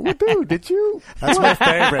like, well, dude, did you? That's my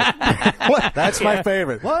favorite. What? That's my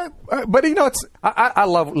favorite. What? But, I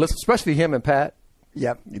love, especially him and Pat.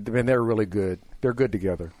 Yep. And they're really good. They're good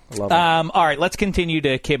together. I love them. All right, let's continue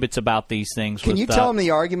to kibitz about these things. Can you tell him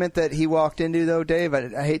the argument that he walked into, though, Dave?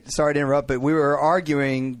 Sorry to interrupt, but we were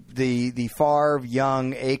arguing the Favre,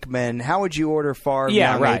 Young, Aikman. How would you order Favre,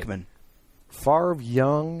 Young, Aikman? Favre,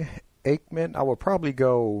 Young, Aikman? I would probably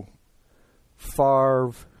go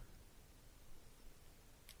Favre,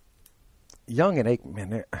 Young, and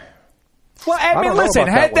Aikman. Well, I mean, listen,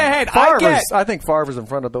 head to head. I think Favre's in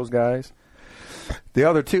front of those guys. The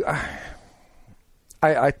other two,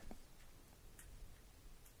 I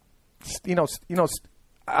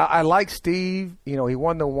like Steve. He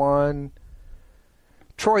won the one.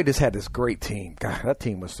 Troy just had this great team. God, that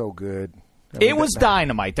team was so good. It was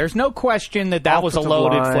dynamite. There's no question that was a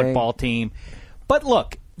loaded football team. But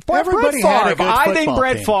look, everybody had a good I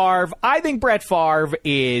think Brett Favre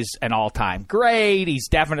is an all-time great. He's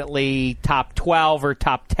definitely top 12 or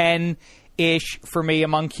top 10-ish for me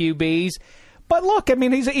among QBs. But look, I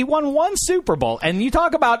mean, he won 1 Super Bowl. And you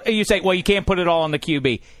say, well, you can't put it all on the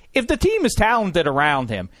QB. If the team is talented around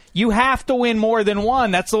him, you have to win more than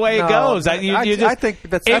 1. That's the way it goes. I think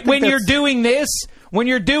when you're doing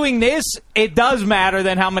this, it does matter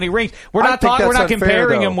than how many rings. We're not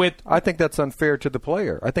comparing him with. I think that's unfair to the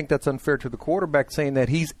player. I think that's unfair to the quarterback, saying that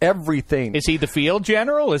he's everything. Is he the field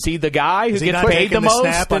general? Is he the guy who gets paid the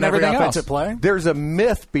most and everything else? Play? There's a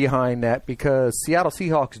myth behind that because Seattle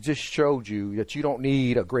Seahawks just showed you that you don't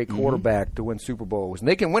need a great quarterback to win Super Bowls, and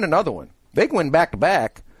they can win another one. They can win back to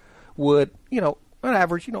back with an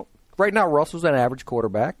average. Right now Russell's an average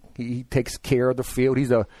quarterback. He takes care of the field.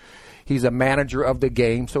 He's a manager of the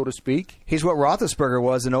game, so to speak. He's what Roethlisberger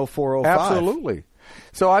was in 04-05. Absolutely.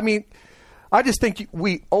 So, I mean, I just think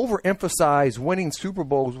we overemphasize winning Super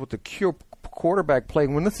Bowls with the quarterback play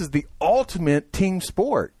when this is the ultimate team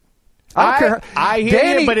sport. I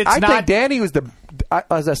hear you, but it's not. I think Danny was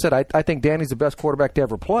as I said, I think Danny's the best quarterback to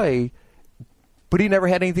ever play, but he never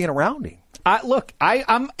had anything around him.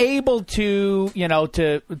 I'm able to,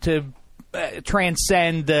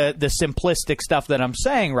 transcend the simplistic stuff that I'm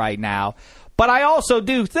saying right now. But I also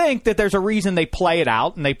do think that there's a reason they play it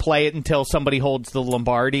out, and they play it until somebody holds the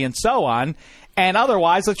Lombardi and so on. And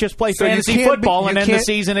otherwise, let's just play fantasy football and end the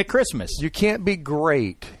season at Christmas. You can't be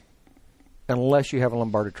great unless you have a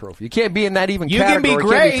Lombardi trophy. You can't be in that even category. Can be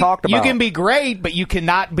great. Can't be talked about. You can be great, but you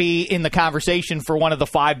cannot be in the conversation for one of the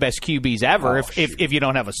 5 best QBs ever if you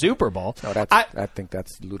don't have a Super Bowl. No, I think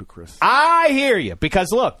that's ludicrous. I hear you,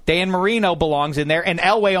 because look, Dan Marino belongs in there, and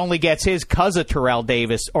Elway only gets his because of Terrell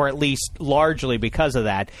Davis, or at least largely because of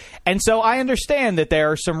that. And so I understand that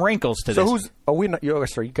there are some wrinkles to this.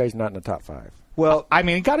 You guys not in the top 5? Well, I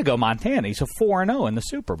mean, got to go Montana. He's a 4-0 in the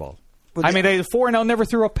Super Bowl. They 4-0 never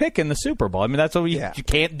threw a pick in the Super Bowl. I mean, that's what you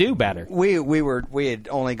can't do better. We had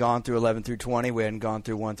only gone through 11 through 20. We hadn't gone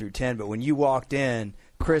through 1 through 10. But when you walked in,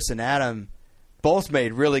 Chris and Adam both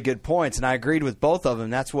made really good points, and I agreed with both of them.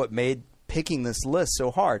 That's what made picking this list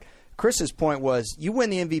so hard. Chris's point was, you win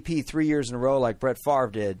the MVP 3 years in a row like Brett Favre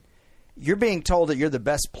did, you're being told that you're the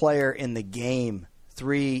best player in the game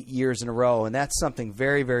 3 years in a row, and that's something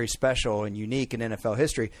very, very special and unique in NFL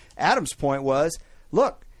history. Adam's point was,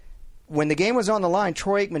 look, when the game was on the line,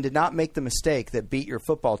 Troy Aikman did not make the mistake that beat your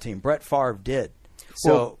football team. Brett Favre did.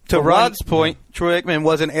 So, well, to Rod's point, Troy Aikman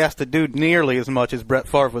wasn't asked to do nearly as much as Brett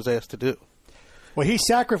Favre was asked to do. Well, he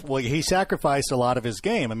sacrificed a lot of his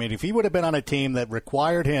game. I mean, if he would have been on a team that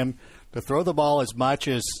required him to throw the ball as much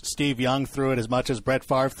as Steve Young threw it, as much as Brett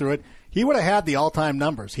Favre threw it, he would have had the all-time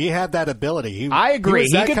numbers. He had that ability. I agree.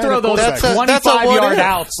 He could throw those 25-yard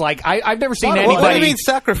outs. Like I've never seen anybody. What do you mean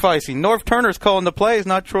sacrificing? Norv Turner's calling the plays,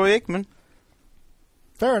 not Troy Aikman.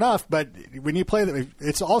 Fair enough, but when you play,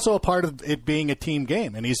 it's also a part of it being a team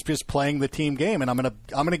game, and he's just playing the team game. And I'm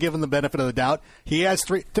gonna give him the benefit of the doubt. He has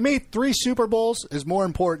 3. To me, 3 Super Bowls is more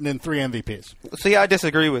important than 3 MVPs. See, I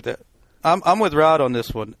disagree with that. I'm with Rod on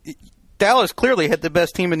this one. Dallas clearly had the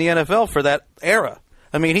best team in the NFL for that era.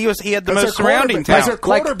 I mean, he had the most surrounding talent. Their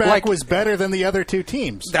quarterback was better than the other 2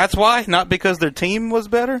 teams. That's why, not because their team was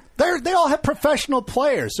better. They all have professional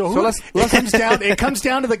players. So it comes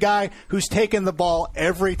down to the guy who's taking the ball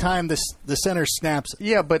every time the center snaps it.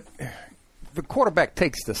 Yeah, but the quarterback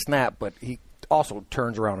takes the snap, but also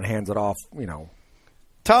turns around and hands it off,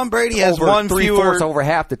 Tom Brady has one fewer over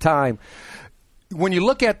half the time. When you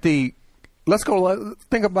look at think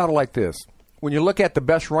about it like this. When you look at the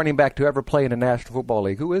best running back to ever play in the National Football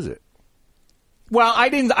League, who is it? Well,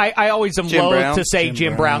 I always am loath to say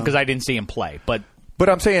Jim Brown because I didn't see him play. But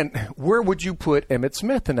I'm saying, where would you put Emmitt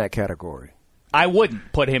Smith in that category? I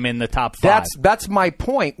wouldn't put him in the top 5. That's my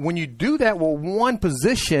point. When you do that with one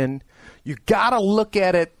position, you got to look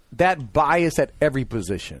at it, that bias at every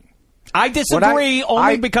position. I disagree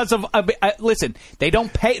because of listen. They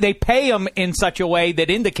don't pay. They pay him in such a way that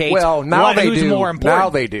indicates who's more important. Now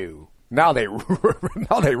they do. Now they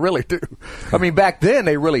really do. I mean, back then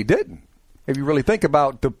they really didn't. If you really think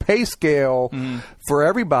about the pay scale for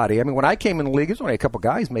everybody, I mean, when I came in the league, there's only a couple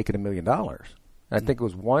guys making $1 million. I think it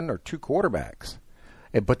was 1 or 2 quarterbacks,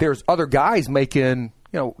 but there's other guys making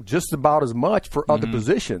just about as much for other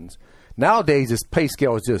positions. Nowadays, this pay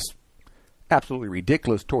scale is just absolutely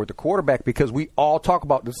ridiculous toward the quarterback because we all talk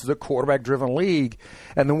about this is a quarterback-driven league.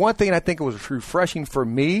 And the one thing I think it was refreshing for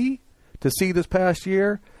me to see this past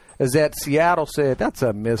year is that Seattle said, that's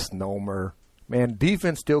a misnomer. Man,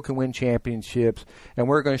 defense still can win championships, and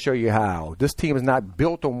we're going to show you how. This team is not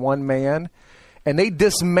built on one man. And they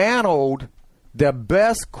dismantled the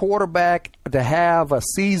best quarterback to have a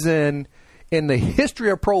season in the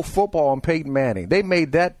history of pro football in Peyton Manning. They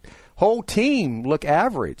made that whole team look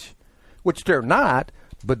average, which they're not,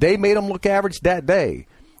 but they made them look average that day.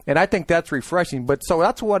 And I think that's refreshing. But so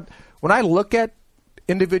that's what, when I look at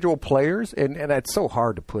individual players, and it's so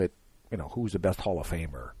hard to put, who's the best Hall of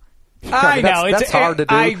Famer. I know. It's hard to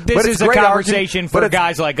do. This is a conversation for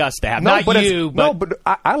guys like us to have, not you. But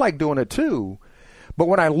I like doing it too. But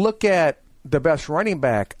when I look at the best running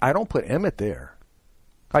back, I don't put Emmitt there.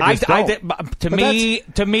 To me,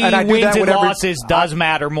 wins and losses does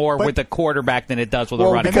matter more with a quarterback than it does with a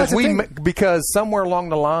running back. Because somewhere along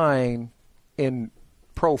the line in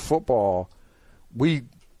pro football, we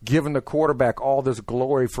given the quarterback all this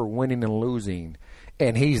glory for winning and losing,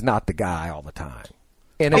 and he's not the guy all the time.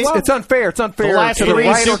 And it's unfair. It's unfair. The last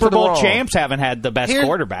 3 Super Bowl champs haven't had the best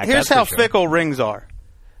quarterback. Here's how fickle rings are.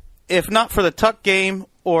 If not for the tuck game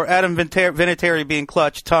or Adam Vinatieri being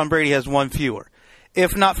clutch, Tom Brady has 1 fewer.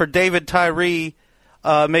 If not for David Tyree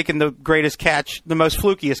making the greatest catch, the most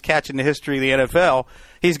flukiest catch in the history of the NFL,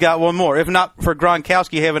 he's got 1 more. If not for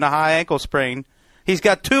Gronkowski having a high ankle sprain, he's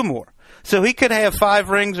got 2 more. So he could have 5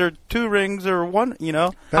 rings or 2 rings or 1,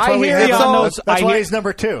 That's why he's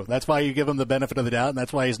number 2. That's why you give him the benefit of the doubt, and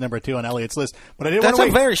that's why he's number 2 on Elliott's list. But that's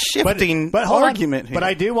a very shifting argument here. But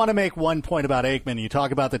I do want to make one point about Aikman. You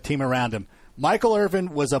talk about the team around him. Michael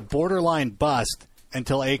Irvin was a borderline bust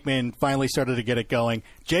until Aikman finally started to get it going.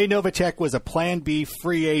 Jay Novacek was a Plan B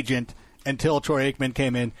free agent until Troy Aikman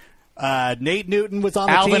came in. Nate Newton was on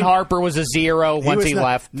the team. Alvin Harper was a 0 once he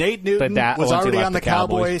left. Nate Newton was already on the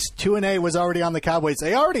Cowboys. 2A was already on the Cowboys.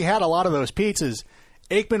 They already had a lot of those pizzas.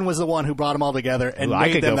 Aikman was the one who brought them all together and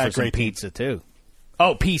made them that great pizza too.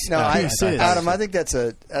 Oh, pieces. No, Adam, I think that's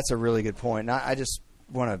a really good point. And I just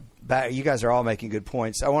want to back. You guys are all making good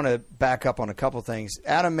points. I want to back up on a couple things.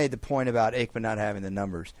 Adam made the point about Aikman not having the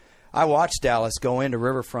numbers. I watched Dallas go into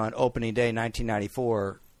Riverfront opening day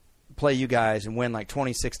 1994. Play you guys and win like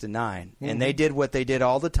 26-9, and they did what they did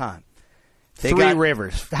all the time. Three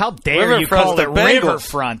Rivers. How dare you call it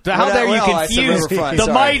Riverfront? How dare you confuse the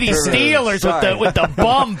mighty Steelers with the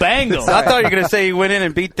bum Bengals? I thought you were going to say he went in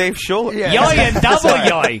and beat Dave Schuller. Yeah. Yoy and double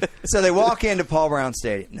yoy. So they walk into Paul Brown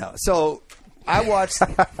Stadium. No. So I watched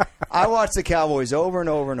the Cowboys over and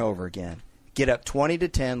over and over again get up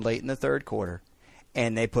 20-10 late in the third quarter,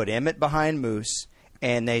 and they put Emmitt behind Moose.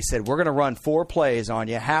 And they said, we're going to run 4 plays on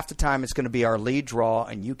you. Half the time it's going to be our lead draw,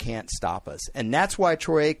 and you can't stop us. And that's why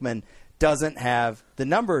Troy Aikman doesn't have the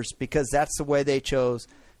numbers, because that's the way they chose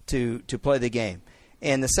to play the game.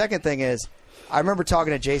 And the second thing is, I remember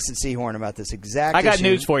talking to Jason Sehorn about this exact I got issue.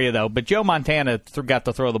 news for you, though. But Joe Montana got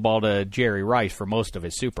to throw the ball to Jerry Rice for most of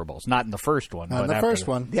his Super Bowls. Not in the first one. Not in the first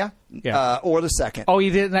one. Yeah. Or the second. Oh, he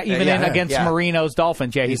did not even against Marino's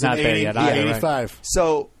Dolphins. Yeah, he's not there yet. Yeah, 85.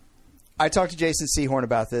 So I talked to Jason Sehorn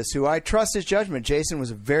about this, who I trust his judgment. Jason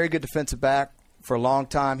was a very good defensive back for a long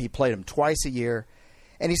time. He played him twice a year.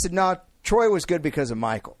 And he said, no, Troy was good because of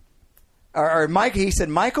Michael. Or Mike, he said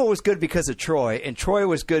Michael was good because of Troy, and Troy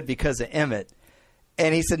was good because of Emmitt.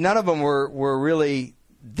 And he said none of them were really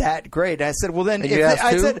that great. And I said, well, then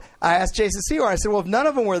I asked Jason Sehorn. I said, well, if none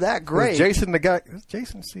of them were that great, Jason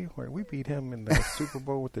Sehorn, we beat him in the Super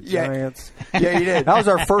Bowl with the Giants. Yeah, you did. That was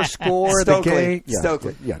our first score of the game.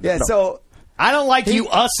 Stokely. So I don't like you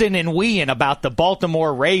ussing and weeing about the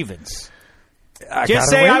Baltimore Ravens. Just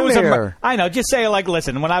say I was I know. Just say, like,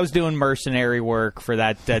 listen, when I was doing mercenary work for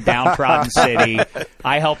that downtrodden city,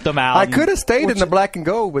 I helped them out. I could have stayed in the black and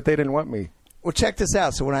gold, but they didn't want me. Well, check this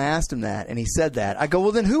out. So when I asked him that, and he said that, I go,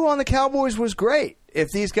 well, then who on the Cowboys was great if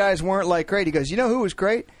these guys weren't, like, great? He goes, you know who was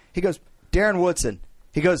great? He goes, Darren Woodson.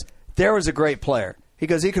 He goes, there was a great player. He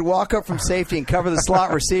goes, he could walk up from safety and cover the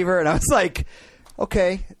slot receiver. And I was like,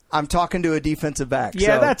 okay, I'm talking to a defensive back.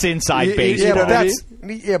 Yeah, so, that's inside baseball.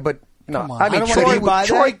 But no. I mean,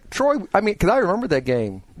 Troy. I mean, because I remember that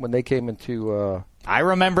game when they came into. I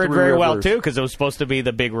remember it very well too, because it was supposed to be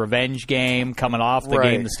the big revenge game coming off the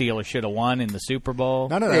game the Steelers should have won in the Super Bowl.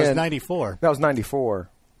 No, that was 94. That was 94.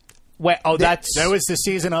 That was the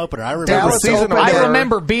season opener. I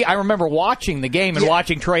remember. I remember watching the game and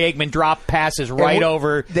watching Troy Aikman drop passes right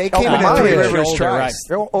over. They came into Three Rivers twice.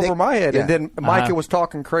 Over my head, and then Micah was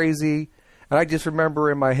talking crazy, and I just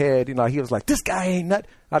remember in my head, he was like, "This guy ain't nut."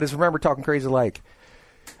 I just remember talking crazy, like,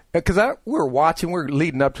 because we were watching, we were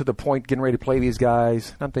leading up to the point, getting ready to play these guys.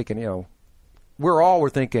 And I'm thinking, we're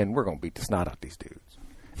thinking we're going to beat the snot out these dudes,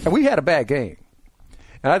 and we had a bad game.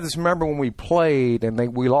 And I just remember when we played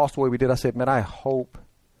and we lost the way we did, I said, man, I hope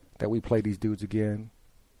that we play these dudes again.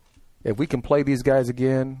 If we can play these guys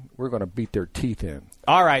again, we're going to beat their teeth in.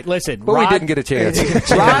 All right, listen. But we didn't get a chance.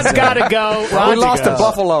 Rod's got to go. We lost to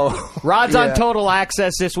Buffalo. Rod's on Total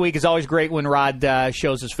Access this week. It's always great when Rod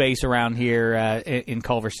shows his face around here in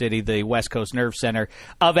Culver City, the West Coast Nerve Center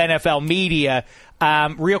of NFL media.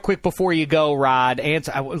 Real quick before you go, Rod,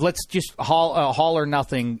 let's just haul or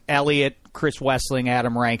nothing. Elliott, Chris Wessling,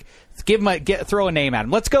 Adam Rank. Throw a name at him.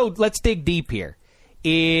 Let's dig deep here.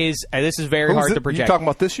 This is very hard to project. You talking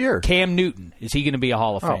about this year? Cam Newton, is he going to be a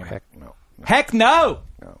Hall of Famer? Oh, heck no. Heck no.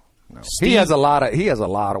 No. He has a lot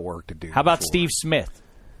of work to do. How about Steve Smith?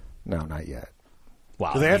 No, not yet.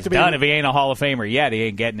 Well, he's done. If he ain't a Hall of Famer yet, he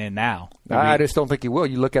ain't getting in now. I just don't think he will.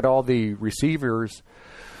 You look at all the receivers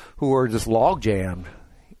who are just log jammed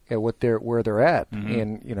at where they're at,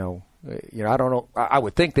 and I don't know. I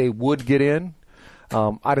would think they would get in.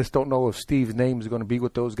 I just don't know if Steve's name is going to be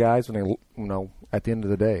with those guys when they, at the end of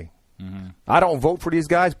the day. I don't vote for these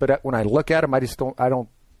guys, but when I look at them, I just don't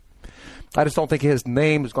think his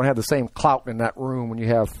name is going to have the same clout in that room when you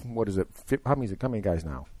have, how many guys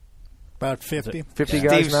now? About 50. 50 guys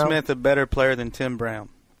now? Steve Smith a better player than Tim Brown.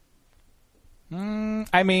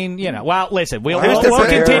 I mean, well, listen, we'll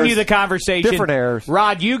continue the conversation. Different errors.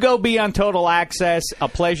 Rod, you go be on Total Access. A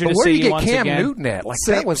pleasure to see you once again. Where did you get Cam Newton at?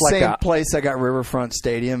 That was same place I got Riverfront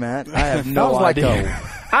Stadium at. I have no idea.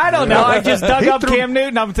 I don't know. I just dug up Cam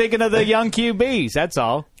Newton. I'm thinking of the young QBs. That's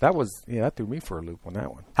all. That threw me for a loop on that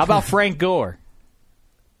one. How about Frank Gore?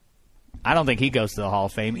 I don't think he goes to the Hall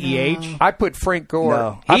of Fame. EH? I put Frank Gore.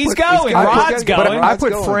 No. He's going. Rod's going. But I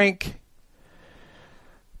put Frank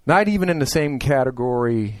not even in the same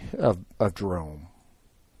category of Jerome.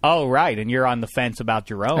 Oh, right. And you're on the fence about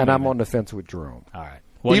Jerome. And I'm on the fence with Jerome. All right.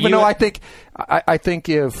 Well, even though I think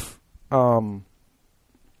if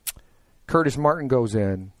Curtis Martin goes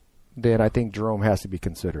in, then I think Jerome has to be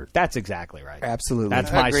considered. That's exactly right. Absolutely.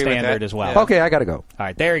 That's my standard as well. Yeah. Okay, I got to go. All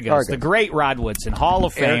right, there he goes. The great Rod Woodson, Hall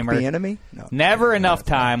of Famer. The enemy? No. Never enough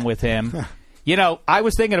time with him. I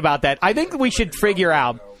was thinking about that. I think we should figure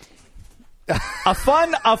out a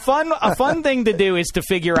fun thing to do is to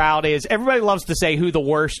figure out is everybody loves to say who the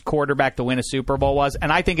worst quarterback to win a Super Bowl was,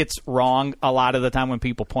 and I think it's wrong a lot of the time when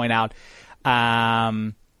people point out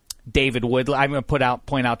David Woodley. I'm going to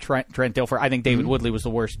point out Trent Dilfer. I think David Woodley was the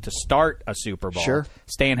worst to start a Super Bowl. Sure.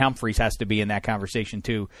 Stan Humphries has to be in that conversation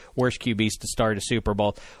too. Worst QBs to start a Super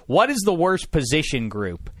Bowl. What is the worst position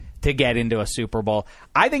group to get into a Super Bowl?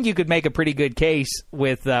 I think you could make a pretty good case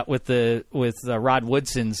with Rod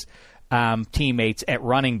Woodson's teammates at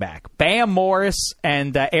running back. Bam Morris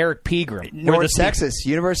and Eric Pegram.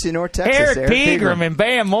 University of North Texas. Eric Pegram and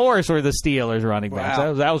Bam Morris were the Steelers running backs.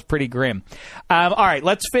 Wow. That was pretty grim. All right,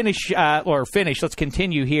 let's Let's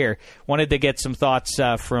continue here. Wanted to get some thoughts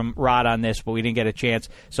from Rod on this, but we didn't get a chance.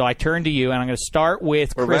 So I turn to you, and I'm going to start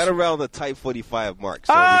with We're Chris. right around the type 45 mark.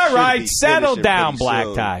 So all right, settle down, Black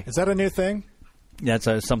Tie. Is that a new thing? That's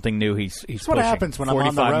something new he's That's what happens when I'm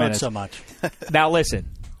on the road so much. Now listen.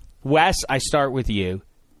 Wes, I start with you.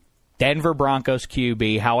 Denver Broncos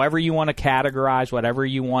QB, however you want to categorize, whatever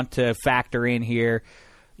you want to factor in here,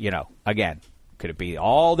 again, could it be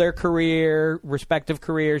all their respective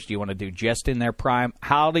careers? Do you want to do just in their prime?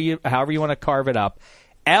 However you want to carve it up.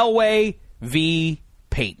 Elway v.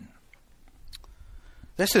 Peyton.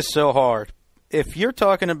 This is so hard. If you're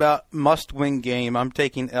talking about must-win game, I'm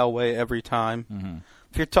taking Elway every time. Mm-hmm.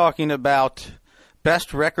 If you're talking about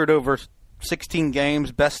best record over 16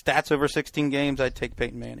 games, best stats over 16 games, I'd take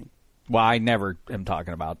Peyton Manning. Well, I never am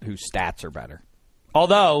talking about whose stats are better.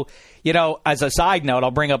 Although, as a side note,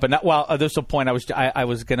 I'll bring up this is a point I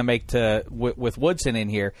was going to make with Woodson in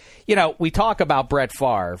here. We talk about Brett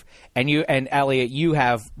Favre, and Elliot, you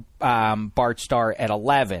have Bart Starr at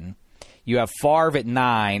 11, you have Favre at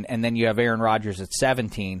 9, and then you have Aaron Rodgers at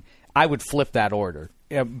 17. I would flip that order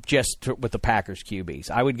with the Packers QBs.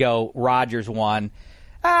 I would go Rodgers 1,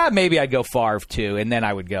 maybe I'd go Favre 2, and then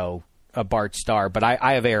I would go Bart Starr, but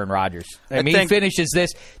I have Aaron Rodgers. He finishes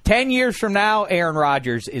this 10 years from now. Aaron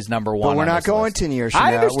Rodgers is number 1. But we're not going 10 years from now.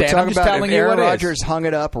 I understand. We're talking I'm just about telling if you Aaron what Rodgers hung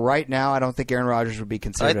it up right now. I don't think Aaron Rodgers would be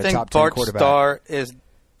considered a top 10 quarterback. I think Bart Starr is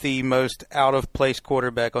the most out of place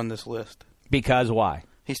quarterback on this list. Because why?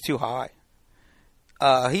 He's too high.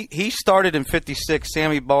 He started in 56.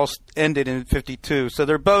 Sammy Ball ended in 52. So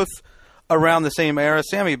they're both around the same era.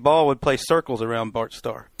 Sammy Ball would play circles around Bart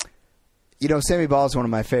Starr. Sammy Ball is one of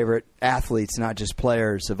my favorite athletes, not just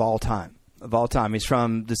players, of all time. He's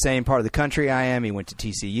from the same part of the country I am. He went to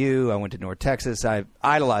TCU. I went to North Texas. I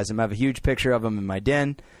idolize him. I have a huge picture of him in my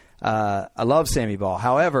den. I love Sammy Ball.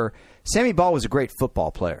 However, Sammy Ball was a great football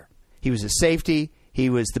player. He was a safety. He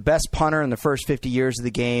was the best punter in the first 50 years of the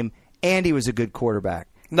game, and he was a good quarterback.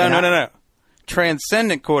 No.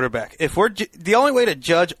 Transcendent quarterback. If the only way to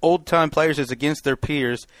judge old-time players is against their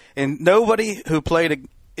peers, and nobody who played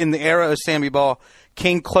in the era of Sammy Ball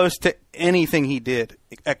came close to anything he did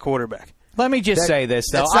at quarterback. Let me just say this,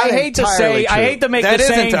 though. I hate to make the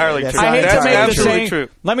same.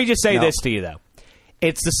 Let me just say this to you, though.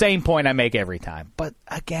 It's the same point I make every time. But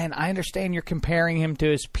again, I understand you're comparing him to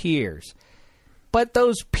his peers. But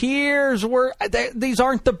those peers these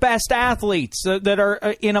aren't the best athletes that are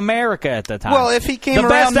in America at the time. Well, if he came the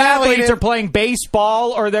around best athletes are playing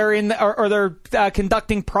baseball or they're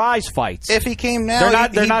conducting prize fights. If he came now,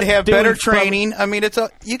 they're not have better training.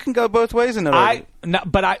 You can go both ways in it.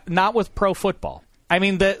 But not with pro football.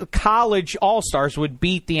 The college all-stars would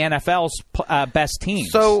beat the NFL's best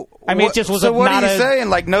teams. So, it just was what are you saying?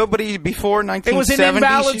 Like, nobody before 1970? It was an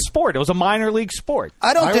invalid sport. It was a minor league sport.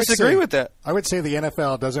 I don't disagree with that. I would say the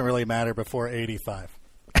NFL doesn't really matter before 85.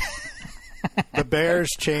 The Bears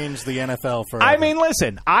changed the NFL forever.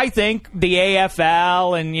 Listen, I think the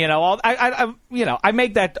AFL and I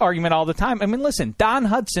make that argument all the time. Listen, Don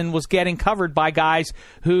Hudson was getting covered by guys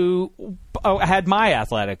who had my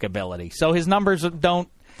athletic ability, so his numbers don't.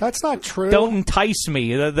 That's not true. Don't entice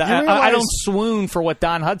me. I don't swoon for what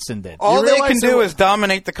Don Hudson did. All they can do is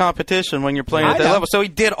dominate the competition when you're playing at that level. So he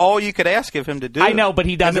did all you could ask of him to do. I know, but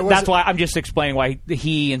he doesn't. That's why I'm just explaining why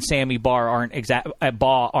he and Sammy Ball aren't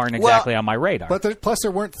exactly on my radar. But plus, there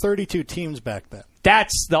weren't 32 teams back then.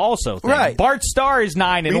 That's the also thing. Right. Bart Starr is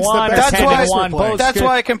 9-1, 10-1. That's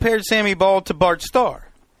why I compared Sammy Ball to Bart Starr.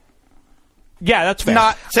 Yeah, that's fair.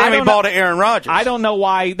 Not Sammy Ball to Aaron Rodgers. I don't know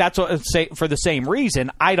why. That's for the same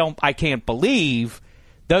reason. I can't believe.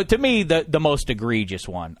 To me, the most egregious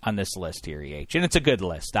one on this list here, EH, and it's a good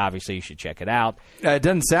list. Obviously, you should check it out. It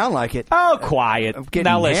doesn't sound like it. Oh, quiet. I'm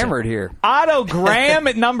getting hammered here. Otto Graham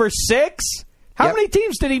at number 6. How many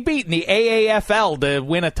teams did he beat in the AAFL to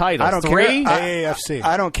win a title? I don't 3? AAFC.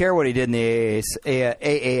 I don't care what he did in the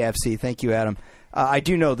AAFC. Thank you, Adam. I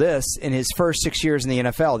do know this. In his first 6 years in the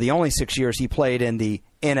NFL, the only 6 years he played in the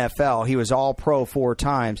NFL, he was All-Pro 4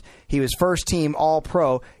 times. He was first-team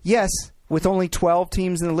All-Pro. Yes, with only 12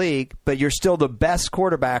 teams in the league, but you're still the best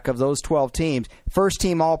quarterback of those 12 teams.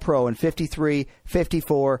 First-team All-Pro in 53,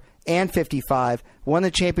 54, and 55. Won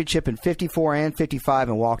the championship in 54 and 55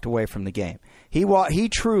 and walked away from the game. He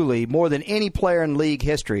truly, more than any player in league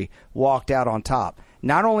history, walked out on top.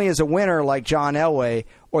 Not only as a winner like John Elway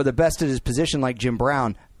or the best at his position like Jim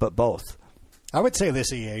Brown, but both. I would say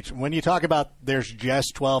this, EH. When you talk about there's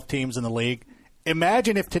just 12 teams in the league,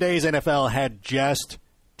 imagine if today's NFL had just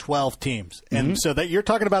 12 teams. And so that you're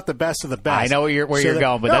talking about the best of the best. I know where you're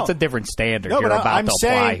going, but that's a different standard you're about to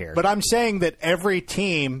apply here. But I'm saying that every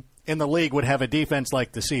team in the league would have a defense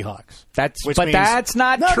like the Seahawks. That's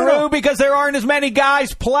not true because there aren't as many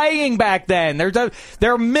guys playing back then. There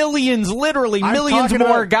are millions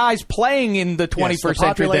more guys playing in the 21st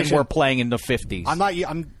century than were playing in the 50s.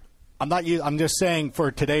 I'm just saying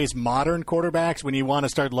for today's modern quarterbacks, when you want to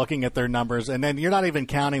start looking at their numbers, and then you're not even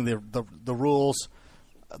counting the rules.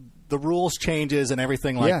 The rules changes and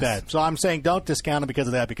everything like that. So I'm saying don't discount it because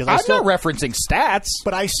of that. Because I'm not referencing stats.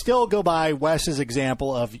 But I still go by Wes's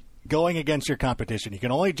example of going against your competition. You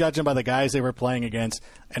can only judge them by the guys they were playing against.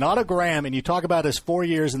 And Otto Graham, and you talk about his 4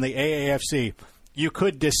 years in the AAFC, you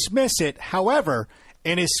could dismiss it. However,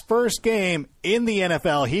 in his first game in the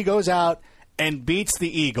NFL, he goes out and beats the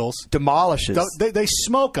Eagles. Demolishes. They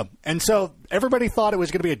smoke them. And so everybody thought it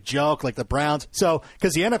was going to be a joke like the Browns. So,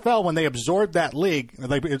 because the NFL, when they absorbed that league,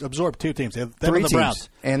 they absorbed two teams. Them Three and the teams. Browns.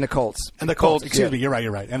 And the Colts. And the Colts. Excuse me, you're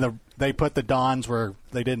right. And they put the Dons where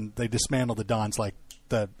they dismantled the Dons like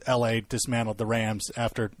the L.A. dismantled the Rams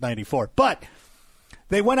after 94. But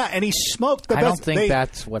they went out and he smoked the best. I don't think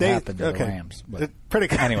that's what happened to the Rams. But pretty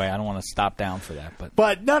good. Anyway, I don't want to stop down for that.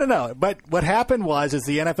 But no. But what happened was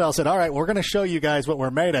the NFL said, all right, we're going to show you guys what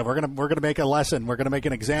we're made of. We're going to make a lesson. We're going to make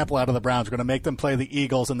an example out of the Browns. We're going to make them play the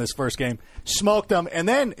Eagles in this first game. Smoked them. And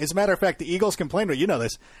then, as a matter of fact, the Eagles complained. You know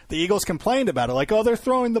this. The Eagles complained about it. Like, oh, they're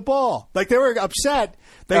throwing the ball. Like, they were upset.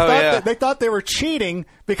 They thought they were cheating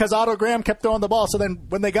because Otto Graham kept throwing the ball. So then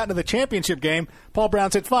when they got into the championship game, Paul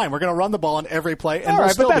Brown said, fine, we're going to run the ball on every play, and we'll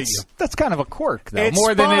still beat you. That's kind of a quirk, though, it's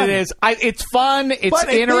more fun. than it is. It's fun. It's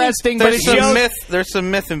interesting, but there's some myth. There's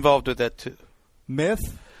some myth involved with that too.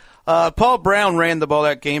 Myth. Paul Brown ran the ball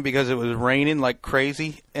that game because it was raining like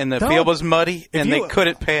crazy and the field was muddy and they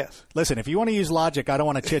couldn't pass. Listen, if you want to use logic, I don't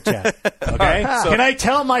want to chit-chat. Okay? Can I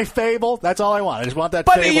tell my fable? That's all I want. I just want that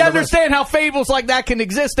fable. But you understand how fables like that can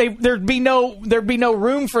exist. There'd be no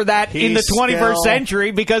room for that in the 21st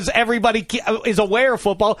century because everybody is aware of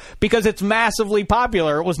football because it's massively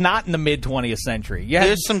popular. It was not in the mid-20th century. You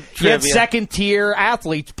had second-tier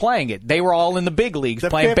athletes playing it. They were all in the big leagues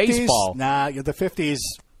playing 50s, baseball. Nah, the 50s...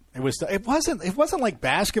 It wasn't like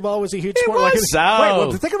basketball was a huge sport. It was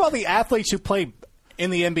so. Think about the athletes who play in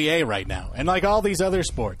the NBA right now, and like all these other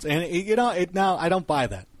sports. And I don't buy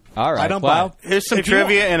that. All right, I don't buy it. Here's some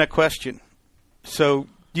trivia and a question. So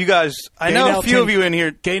you guys, I know a few of you in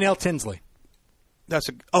here. Gaynell Tinsley.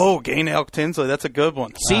 Gaynell Tinsley. That's a good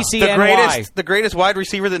one. CCNY. The greatest wide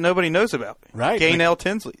receiver that nobody knows about. Right. Gaynell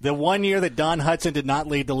Tinsley. The 1 year that Don Hudson did not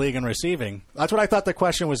lead the league in receiving. That's what I thought the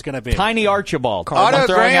question was going to be. Tiny Archibald. Otto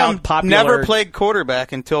Graham never played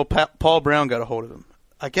quarterback until Paul Brown got a hold of him.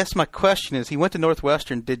 I guess my question is, he went to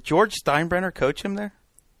Northwestern. Did George Steinbrenner coach him there?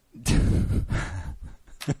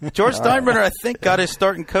 George Steinbrenner, I think, got his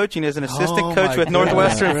start in coaching as an assistant coach with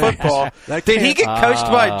Northwestern football. Did he get coached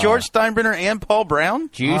by George Steinbrenner and Paul Brown?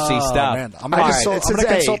 Juicy stuff. Man. I'm going to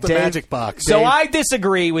consult the Magic Box. So I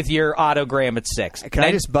disagree with your Otto Graham at 6. Can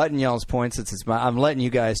I just button y'all's points? I'm letting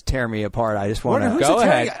you guys tear me apart. I just want to go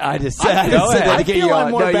ahead. I feel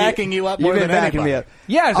I'm more backing you up more than backing anybody. me up.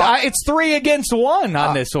 Yeah, it's 3 against 1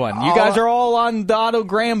 on this one. You guys are all on the Otto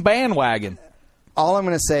Graham bandwagon. All I'm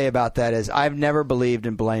going to say about that is I've never believed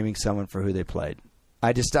in blaming someone for who they played.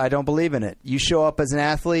 I don't believe in it. You show up as an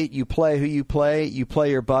athlete, you play who you play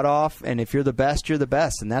your butt off, and if you're the best, you're the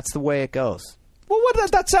best, and that's the way it goes. Well,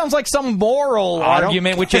 that sounds like some moral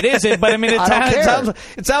argument, which it isn't. But I mean,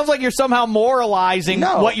 it sounds like you're somehow moralizing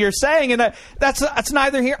what you're saying, and that's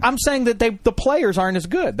neither here. I'm saying that the players aren't as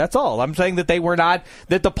good. That's all. I'm saying that they were not.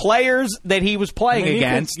 That the players that he was playing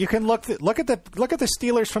against. You can look at the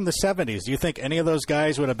Steelers from the '70s. Do you think any of those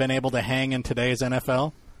guys would have been able to hang in today's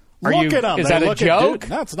NFL? Look at them. Is that a joke?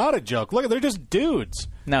 No, it's not a joke. Look, they're just dudes.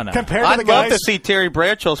 No. Compared I'd to the guys. love to see Terry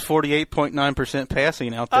Bradshaw's 48.9%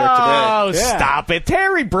 passing out there today. Oh, stop it.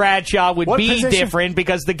 Terry Bradshaw would be different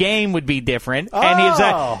because the game would be different. Oh.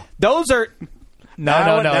 And those are...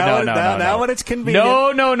 No. Now when it's convenient.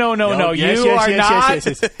 No. Yes, you are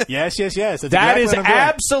not. Yes. That is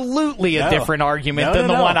absolutely a different argument than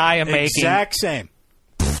the one I am making. Exact same.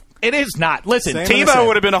 It is not. Listen, Tebow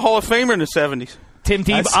would have been a Hall of Famer in the 70s. Tim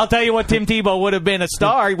Tebow. I'll tell you what Tim Tebow would have been a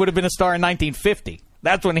star. He would have been a star in 1950.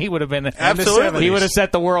 That's when he would have been. Absolutely. He would have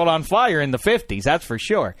set the world on fire in the 50s. That's for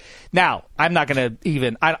sure. Now, I'm not going to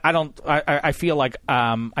even. I feel like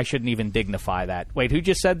I shouldn't even dignify that. Wait, who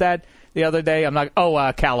just said that the other day? I'm not.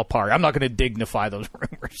 Calipari. I'm not going to dignify those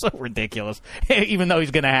rumors. So ridiculous. Even though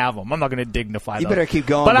he's going to have them, I'm not going to dignify those. You better keep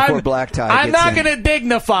going before black tie. I'm not going to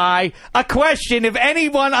dignify a question if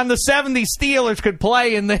anyone on the '70s Steelers could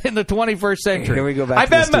play in the 21st century. Here we go back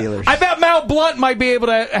to the Steelers. I bet Mel Blunt might be able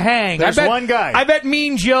to hang. There's one guy. I bet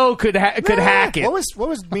Mean Joe could hack it. What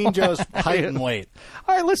was Mean Joe's height and weight?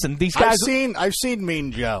 All right, listen. These guys. I've seen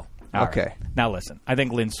Mean Joe. Okay. Right. Now listen. I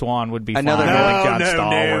think Lynn Swan would be another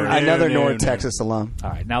fine. Another North Texas alum.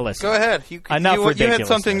 All right. Now listen. Go ahead. You had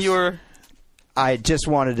something you were. I just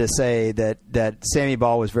wanted to say that Sammy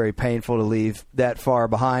Ball was very painful to leave that far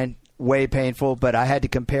behind. Way painful. But I had to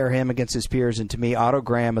compare him against his peers, and to me, Otto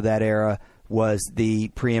Graham of that era was the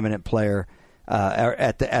preeminent player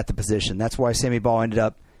at the position. That's why Sammy Ball ended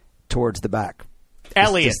up towards the back.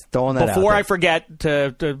 Elliot, before I forget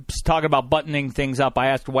to talk about buttoning things up, I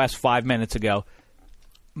asked Wes 5 minutes ago,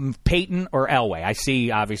 Peyton or Elway? I see,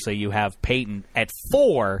 obviously, you have Peyton at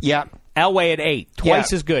 4. Yeah. Elway at 8,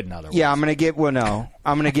 twice as good. In other words, I'm going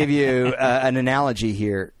to give you an analogy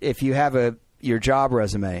here. If you have your job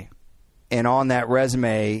resume, and on that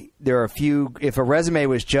resume there are if a resume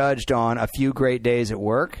was judged on a few great days at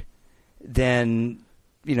work, then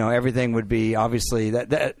everything would be obviously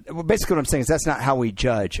basically what I'm saying is that's not how we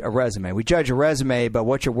judge a resume. We judge a resume by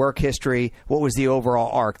what's your work history, what was the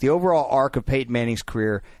overall arc. The overall arc of Peyton Manning's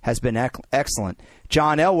career has been excellent.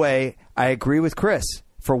 John Elway, I agree with Chris.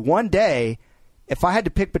 For one day, if I had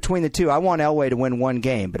to pick between the two, I want Elway to win one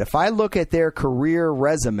game. But if I look at their career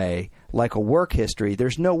resume like a work history,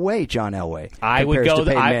 there's no way John Elway compares to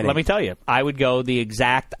Peyton Manning. Let me tell you, I would go the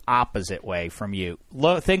exact opposite way from you.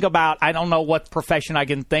 Think about, I don't know what profession I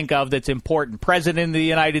can think of that's important. President of the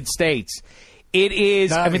United States. It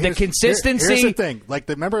is, the consistency. Here's the thing.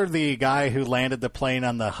 Remember the guy who landed the plane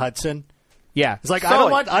on the Hudson? Yeah, it's like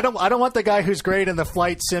I don't want the guy who's great in the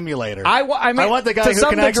flight simulator. I want the guy who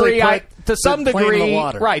can actually put the plane in the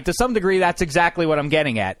water. Right, to some degree, that's exactly what I'm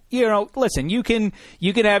getting at. Listen, you can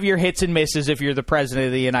have your hits and misses if you're the president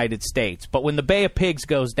of the United States, but when the Bay of Pigs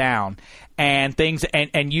goes down and things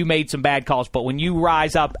and you made some bad calls, but when you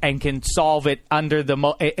rise up and can solve it in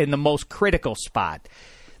the most critical spot,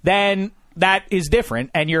 then that is different,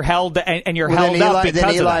 and you're held up because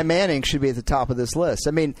then Eli of Manning should be at the top of this list.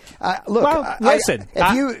 I mean, look. Well, listen.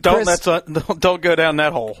 Don't go down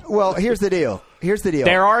that hole. Well, here's the deal.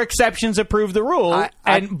 There are exceptions that prove the rule,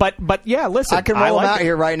 but yeah, listen. I can roll them out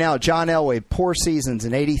here right now. John Elway, poor seasons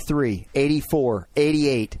in 83, 84,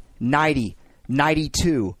 88, 90,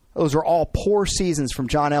 92. Those are all poor seasons from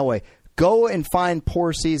John Elway. Go and find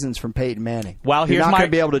poor seasons from Peyton Manning. Well, You're not going to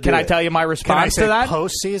be able to do it. Can I tell you my response to that?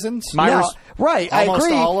 Post seasons? Right. Almost I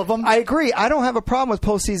agree. all of them? I agree. I don't have a problem with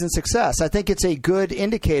postseason success. I think it's a good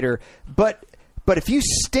indicator. But if you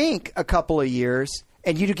stink a couple of years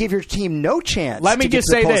and you give your team no chance Let me to get just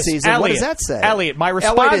to the say this, postseason, Elliot, what does that say? Elliot, my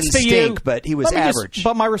response Elway didn't to you, stink, but he was average.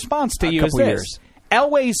 But my response to you is this. Years.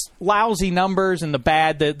 Elway's lousy numbers and the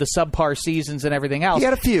subpar seasons and everything else. He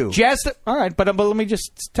had a few. All right, but let me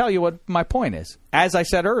just tell you what my point is. As I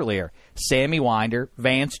said earlier, Sammy Winder,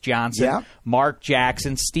 Vance Johnson, Mark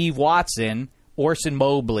Jackson, Steve Watson, Orson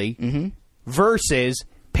Mobley versus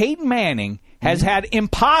Peyton Manning has had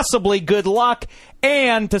impossibly good luck,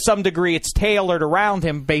 and to some degree it's tailored around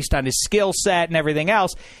him based on his skill set and everything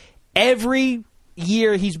else. Every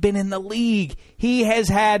year he's been in the league, he has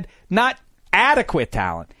had not adequate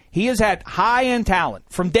talent. He has had high-end talent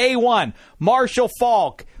from day one. Marshall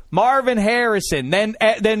Faulk, Marvin Harrison,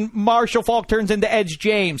 then Marshall Faulk turns into Edge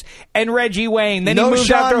James and Reggie Wayne. Then he moves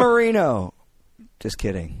Sean Marino. Just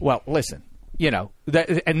kidding. Well, listen,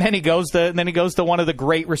 and then he goes to one of the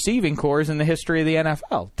great receiving corps in the history of the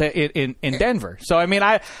NFL in Denver. So I mean,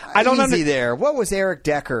 I don't know. Easy there. What was Eric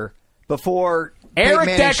Decker before?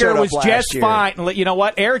 Eric Decker was just fine. You know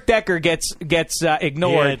what? Eric Decker gets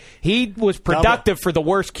ignored. Yeah. He was productive for the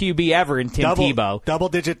worst QB ever in Tim Tebow.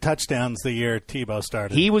 Double-digit touchdowns the year Tebow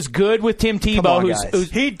started. He was good with Tim Tebow.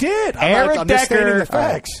 He did. I'm just stating the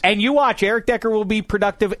facts. And you watch, Eric Decker will be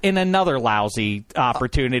productive in another lousy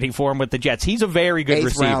opportunity for him with the Jets. He's a very good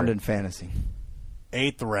receiver. 8th round in fantasy.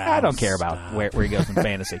 8th round. I don't care about where he goes in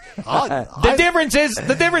fantasy. The difference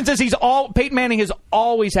is Peyton Manning has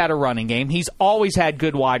always had a running game. He's always had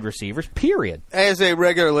good wide receivers, period. As a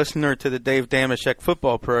regular listener to the Dave Damashek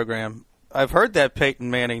football program, I've heard that Peyton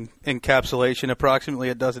Manning encapsulation approximately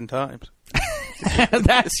a dozen times.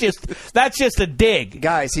 That's just a dig.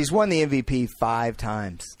 Guys, he's won the MVP 5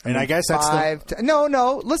 times. And I guess that's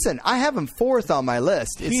No, listen, I have him 4th on my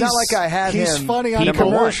list. It's not like I have him. He's funny on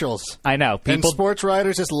commercials. I know. And sports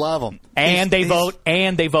writers just love him. And they vote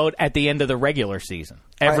at the end of the regular season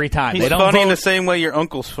every time. He's funny in the same way your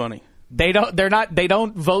uncle's funny. They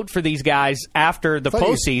don't vote for these guys after the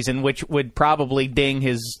postseason, which would probably ding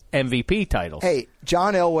his MVP title. Hey,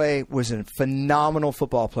 John Elway was a phenomenal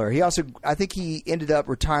football player. I think he ended up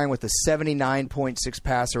retiring with a 79.6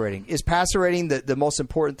 passer rating. Is passer rating the most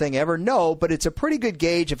important thing ever? No, but it's a pretty good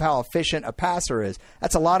gauge of how efficient a passer is.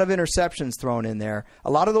 That's a lot of interceptions thrown in there.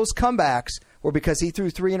 A lot of those comebacks were because he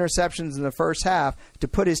threw 3 interceptions in the first half to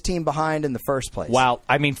put his team behind in the first place. Well,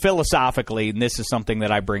 I mean, philosophically, and this is something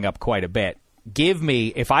that I bring up quite a bit,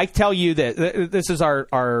 if I tell you that this is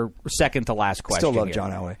our second to last question. Still love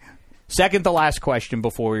John Elway. Second to last question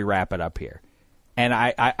before we wrap it up here. And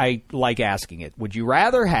I like asking it. Would you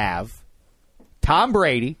rather have Tom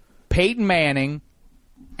Brady, Peyton Manning,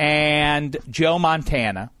 and Joe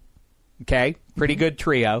Montana? Okay, pretty good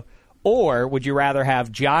trio. Or would you rather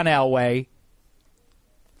have John Elway,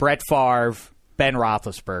 Brett Favre, Ben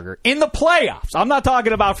Roethlisberger in the playoffs. I'm not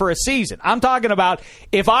talking about for a season. I'm talking about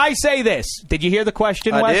if I say this. Did you hear the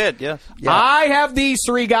question, Wes? I did, yes. Yeah. I have these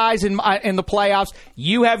 3 guys in the playoffs.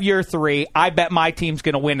 You have your 3. I bet my team's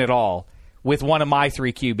going to win it all with one of my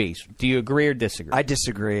 3 QBs. Do you agree or disagree? I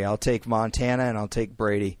disagree. I'll take Montana and I'll take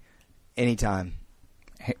Brady anytime.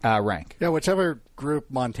 Rank. Yeah, whichever group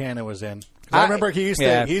Montana was in. I remember he used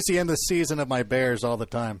to end the season of my Bears all the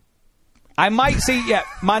time. I might see. Yeah,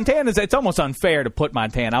 Montana's. It's almost unfair to put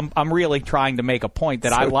Montana. I'm really trying to make a point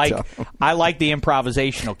that I like the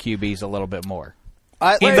improvisational QBs a little bit more.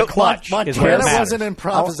 In the clutch, Montana wasn't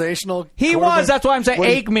improvisational. He was. That's why I'm saying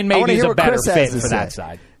Aikman maybe is a better fit for that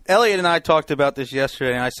side. Elliot and I talked about this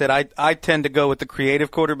yesterday, and I said I tend to go with the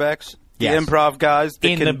creative quarterbacks. The improv guys.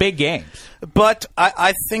 In the big games. But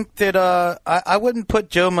I think that I wouldn't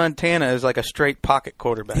put Joe Montana as like a straight pocket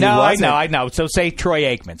quarterback. No, I know. So say Troy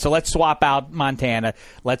Aikman. So let's swap out Montana.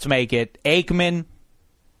 Let's make it Aikman,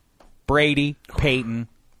 Brady, Peyton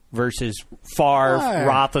versus Favre,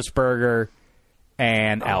 Roethlisberger,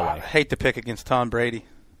 and Elway. I hate to pick against Tom Brady.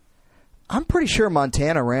 I'm pretty sure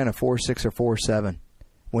Montana ran a 4.6 or 4.7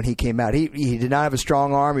 when he came out. He did not have a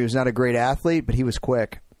strong arm. He was not a great athlete, but he was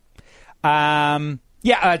quick. So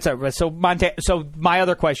Montana. So my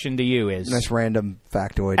other question to you is nice random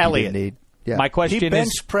factoid. Elliot, you didn't need. Yeah. My question he bench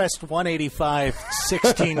is pressed 185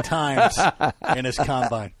 16 times in his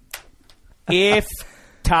combine. If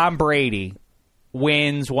Tom Brady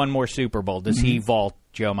wins one more Super Bowl, does he vault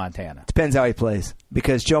Joe Montana? Depends how he plays,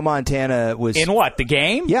 because Joe Montana was in what, the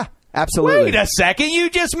game? Yeah. Absolutely. Wait a second. You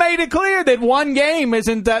just made it clear that one game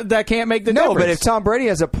isn't that can't make the difference. No, but if Tom Brady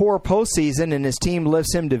has a poor postseason and his team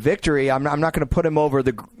lifts him to victory, I'm not going to put him over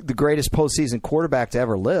the greatest postseason quarterback to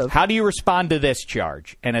ever live. How do you respond to this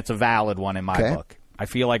charge? And it's a valid one in my book. I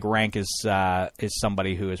feel like Rank is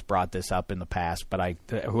somebody who has brought this up in the past, but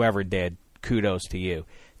whoever did, kudos to you.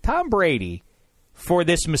 Tom Brady, for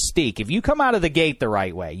this mystique, if you come out of the gate the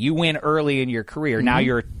right way, you win early in your career. Now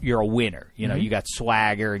you're a winner. You know, you got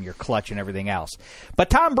swagger and you're clutch and everything else.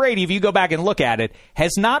 But Tom Brady, if you go back and look at it,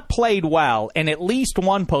 has not played well in at least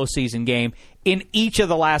one postseason game in each of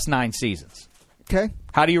the last 9 seasons. Okay.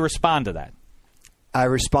 How do you respond to that? I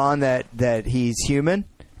respond that he's human,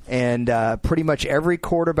 and pretty much every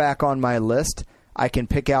quarterback on my list, I can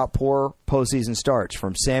pick out poor postseason starts,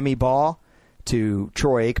 from Sammy Baugh to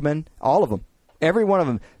Troy Aikman, all of them. Every one of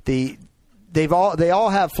them, they all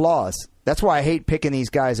have flaws. That's why I hate picking these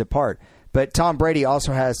guys apart. But Tom Brady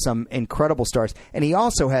also has some incredible starts, and he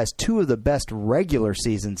also has 2 of the best regular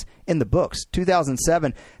seasons in the books.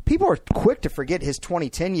 2007, people are quick to forget his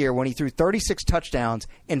 2010 year when he threw 36 touchdowns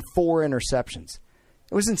and 4 interceptions.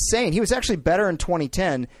 It was insane. He was actually better in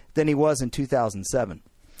 2010 than he was in 2007.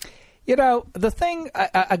 You know, the thing,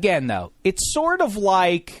 again, though, it's sort of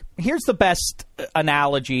like, here's the best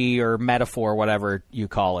analogy or metaphor, whatever you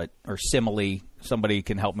call it, or simile. Somebody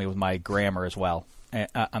can help me with my grammar as well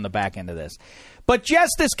on the back end of this. But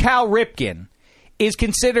just as Cal Ripken is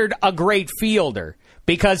considered a great fielder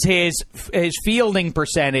because his fielding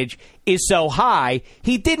percentage is so high,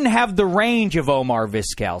 he didn't have the range of Omar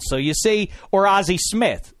Vizquel. So you see, or Ozzie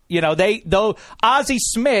Smith. You know, though Ozzie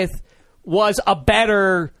Smith was a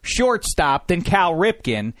better shortstop than Cal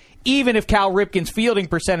Ripken, even if Cal Ripken's fielding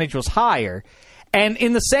percentage was higher. And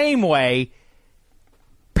in the same way,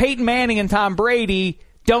 Peyton Manning and Tom Brady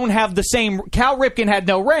don't have the same. Cal Ripken had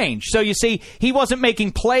no range. So you see, he wasn't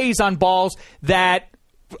making plays on balls that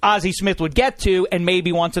Ozzie Smith would get to and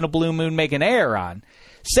maybe once in a blue moon make an error on.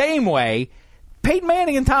 Same way, Peyton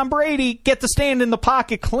Manning and Tom Brady get to stand in the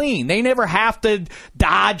pocket clean. They never have to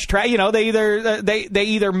dodge. They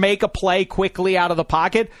either make a play quickly out of the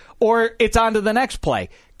pocket or it's on to the next play.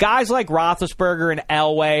 Guys like Roethlisberger and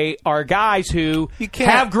Elway are guys who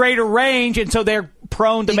have greater range, and so they're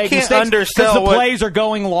prone to make mistakes because the plays are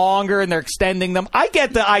going longer and they're extending them. I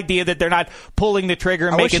get the idea that they're not pulling the trigger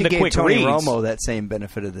and making the quick reads. Tony Romo that same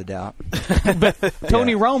benefit of the doubt. But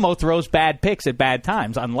Tony Romo throws bad picks at bad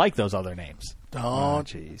times, unlike those other names.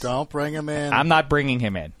 Don't bring him in. I'm not bringing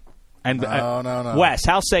him in. And no. Wes,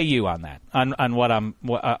 how say you on that? On what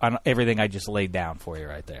on everything I just laid down for you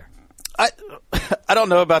right there. I don't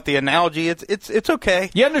know about the analogy. It's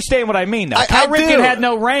okay. You understand what I mean, though. Cal Ripken had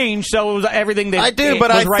no range, so it was everything that I do,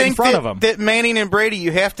 but was I right think in front of him. That Manning and Brady,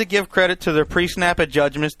 you have to give credit to their pre-snap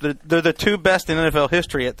judgments. They're the 2 best in NFL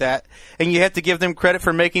history at that, and you have to give them credit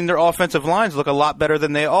for making their offensive lines look a lot better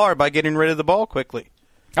than they are by getting rid of the ball quickly.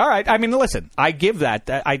 All right. I mean, listen, I give that.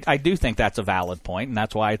 I do think that's a valid point, and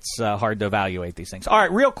that's why it's hard to evaluate these things. All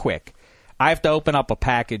right, real quick. I have to open up a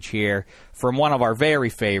package here from one of our very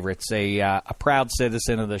favorites, a proud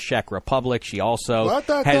citizen of the Czech Republic. She also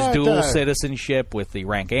has dual citizenship with the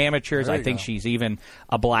rank amateurs. I think she's even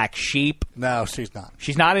a black sheep. No, she's not.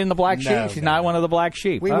 She's not in the black sheep? She's not one of the black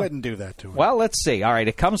sheep. We wouldn't do that to her. Well, let's see. All right,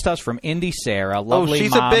 it comes to us from Indy Sarah. Lovely she's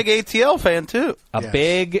mom. a big ATL fan, too. A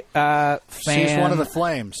big fan. She's one of the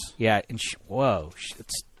Flames. Yeah, and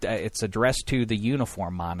it's addressed to the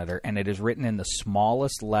uniform monitor, and it is written in the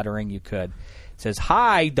smallest lettering you could. It says,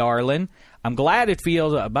 "Hi, darling. I'm glad it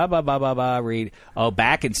feels read. Oh,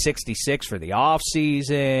 back in '66 for the off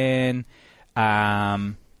season.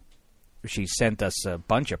 She sent us a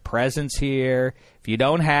bunch of presents here. If you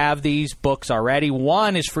don't have these books already,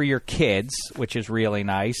 one is for your kids, which is really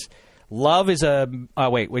nice. Love is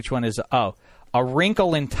which one is A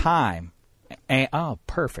Wrinkle in Time."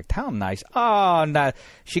 Perfect. How nice. Oh, no.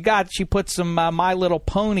 She put some My Little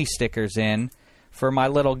Pony stickers in for my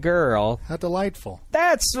little girl. How delightful.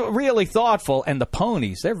 That's really thoughtful. And the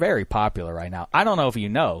ponies, they're very popular right now. I don't know if you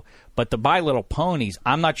know, but the My Little Ponies,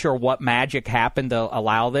 I'm not sure what magic happened to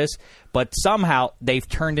allow this, but somehow they've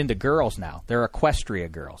turned into girls now. They're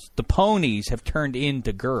Equestria girls. The ponies have turned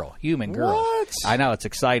into human girls. What? I know, it's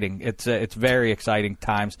exciting. It's very exciting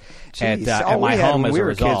times Jeez, at my home as a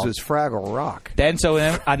result. Kids was Fraggle Rock. Then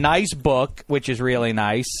a nice book, which is really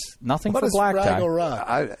nice. Nothing what for is black tie. Fraggle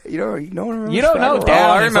Rock? You don't know, Rock? Dad.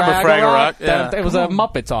 I remember Fraggle Rock. Yeah. It was a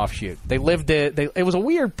Muppets offshoot. They lived. It was a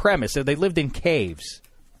weird premise. They lived in caves.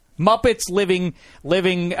 Muppets living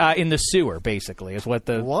in the sewer, basically, is what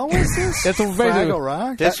the. What was this? That's Fraggle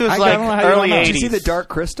Rock. This was like early '80s. Did you see the Dark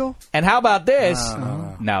Crystal? And how about this?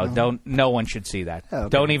 No, no one should see that. Okay.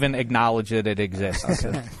 Don't even acknowledge that it exists.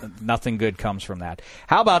 Okay. Nothing good comes from that.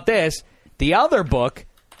 How about this? The other book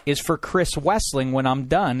is for Chris Wessling. When I'm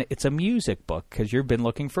done, it's a music book because you've been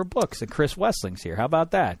looking for books, and Chris Wessling's here. How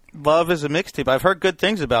about that? Love is a mixtape. I've heard good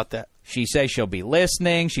things about that. She says she'll be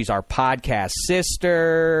listening. She's our podcast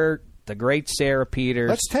sister, the great Sarah Peters.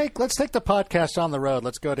 Let's take the podcast on the road.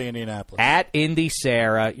 Let's go to Indianapolis. At Indy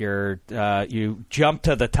Sarah, you jumped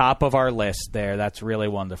to the top of our list there. That's really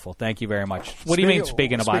wonderful. Thank you very much. What do you mean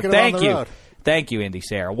speaking about? Thank you. Thank you, Indy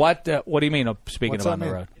Sarah. What do you mean speaking of on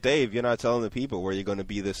the road? Dave, you're not telling the people where you're going to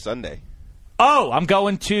be this Sunday. Oh, I'm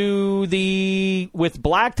going to with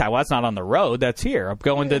Black Tie. Well, that's not on the road. That's here. I'm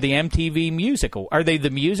going to the MTV Music Awards. Are they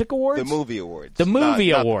the Music Awards? The Movie Awards. The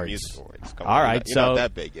Movie not Awards. The music awards. All right, you're not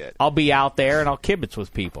that big yet. I'll be out there and I'll kibitz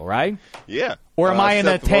with people, right? Yeah. Or am I an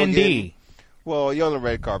Seth attendee? Rogen. Well, you're on the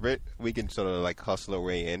red carpet. We can sort of hustle our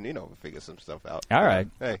way in, figure some stuff out. All right.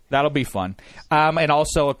 Hey. That'll be fun. And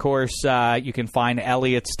also, of course, you can find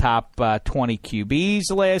Elliot's top 20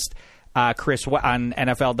 QBs list. Chris on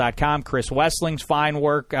NFL.com. Chris Wessling's fine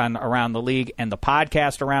work on Around the League and the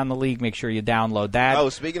podcast Around the League. Make sure you download that. Oh,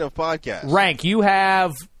 speaking of podcasts. Rank, you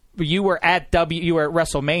were at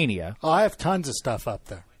WrestleMania. Oh, I have tons of stuff up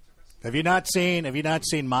there. Have you not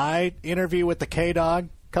seen my interview with the K-Dog?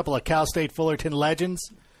 A couple of Cal State Fullerton legends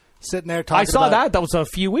sitting there talking. I saw that. That was a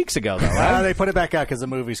few weeks ago, though, right? They put it back out because the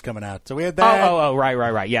movie's coming out. So we had that. Oh,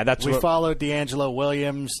 right. Yeah, that's we followed D'Angelo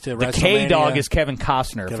Williams to WrestleMania. The K-Dog is Kevin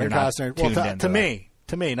Costner. Kevin Costner. Well, to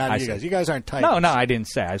me, not you guys. You guys aren't tight. No, I didn't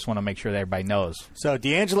say. I just want to make sure that everybody knows. So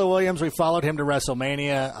D'Angelo Williams, we followed him to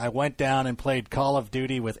WrestleMania. I went down and played Call of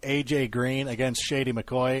Duty with AJ Green against Shady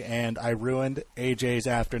McCoy, and I ruined AJ's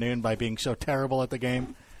afternoon by being so terrible at the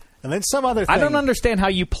game. And then some other thing. I don't understand how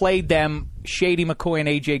you played them, Shady McCoy and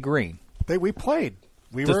AJ Green. We played.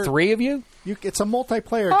 The three of you? It's a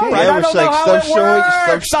multiplayer game. Right, I don't know how it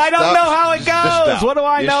works. I don't know how it goes. What do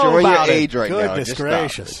I know about your age right Goodness now.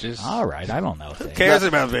 gracious. All right, I don't know. Who cares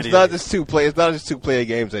about video? It's not just two-player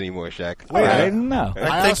games anymore, Shaq. I didn't know.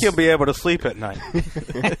 I think you'll be able to sleep at night.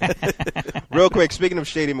 Real quick, speaking of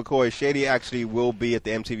Shady McCoy, Shady actually will be at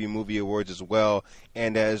the MTV Movie Awards as well.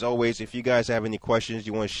 And as always, if you guys have any questions,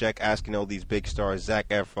 you want Shaq asking all these big stars, Zac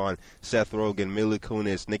Efron, Seth Rogen, Mila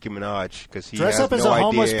Kunis, Nicki Minaj, because he dress has up as no a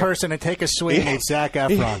homeless idea. person and take a swing at Zac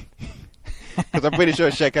Efron. Because I'm pretty sure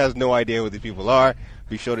Shaq has no idea who these people are.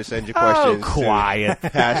 Be sure to send your questions. Quiet. To #,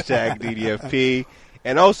 DDFP.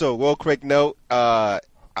 And also, real quick note, I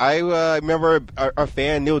remember our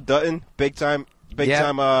fan, Neil Dutton, big time.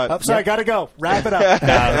 I'm sorry, gotta go. Wrap it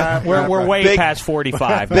up. We're way past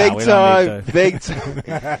 45 now.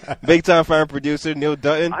 Big time fan producer Neil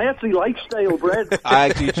Dutton. I actually like stale bread. I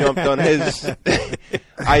actually jumped on his.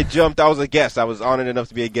 I was a guest. I was honored enough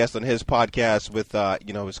to be a guest on his podcast with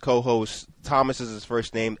his co-host Thomas is his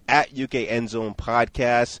first name, at UK Endzone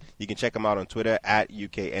Podcast. You can check him out on Twitter, at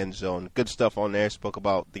UK Endzone. Good stuff on there. Spoke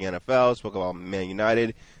about the NFL, spoke about Man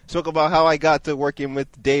United, spoke about how I got to working with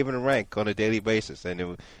Dave and Rank on a daily basis, and it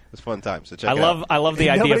was fun time. So check it out. I love the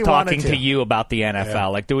idea of talking to you about the NFL. Yeah.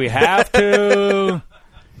 Like, do we have to?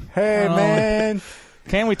 Hey, man.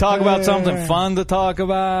 Can we talk about something fun to talk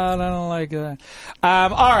about? I don't like that.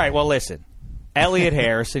 All right, well, listen. Elliot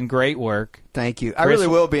Harrison, great work. Thank you. I really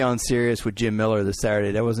will be on Sirius with Jim Miller this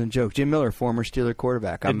Saturday. That wasn't a joke. Jim Miller, former Steeler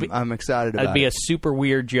quarterback. I'm excited about it. It'd be a super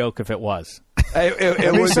weird joke if it was.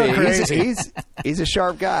 It would be. Crazy. He's a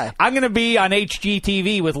sharp guy. I'm going to be on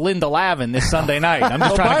HGTV with Linda Lavin this Sunday night. I'm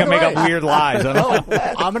just trying to make up weird lies.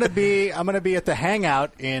 I'm going to be at the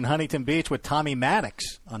Hangout in Huntington Beach with Tommy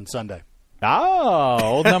Maddox on Sunday. Oh,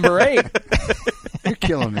 old number 8. You're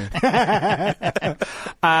killing me.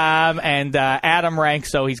 And Adam Rank,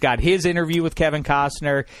 so he's got his interview with Kevin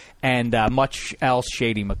Costner and much else.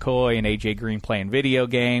 Shady McCoy and AJ Green playing video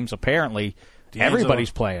games. Apparently, everybody's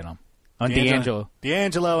playing them. On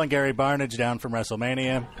D'Angelo and Gary Barnage down from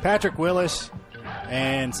WrestleMania. Patrick Willis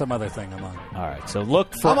and some other thing among. All right, so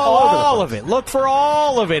look for all of it. Look for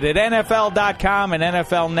all of it at NFL.com and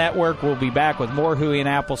NFL Network. We'll be back with more Huey and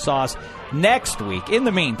Applesauce next week. In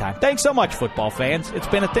the meantime, thanks so much, football fans. It's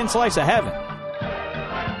been a thin slice of heaven.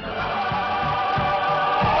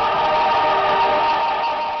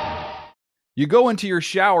 You go into your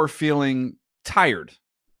shower feeling tired,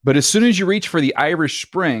 but as soon as you reach for the Irish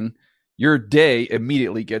Spring, your day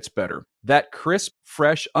immediately gets better. That crisp,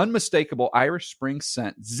 fresh, unmistakable Irish Spring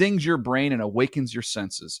scent zings your brain and awakens your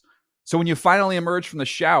senses. So when you finally emerge from the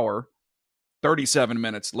shower 37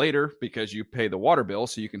 minutes later, because you pay the water bill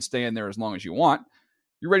so you can stay in there as long as you want,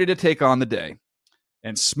 you're ready to take on the day.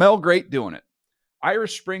 And smell great doing it.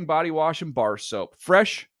 Irish Spring Body Wash and Bar Soap.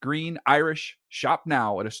 Fresh, green, Irish. Shop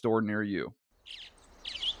now at a store near you.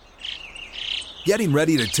 Getting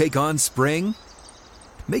ready to take on spring?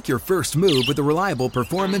 Make your first move with the reliable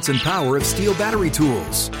performance and power of Steel battery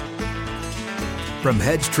tools. From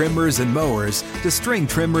hedge trimmers and mowers to string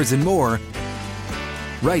trimmers and more,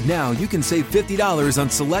 right now you can save $50 on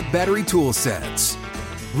select battery tool sets.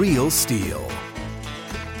 Real Steel.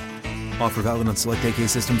 Offer valid on select AK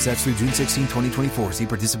system sets through June 16, 2024. See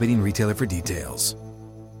participating retailer for details.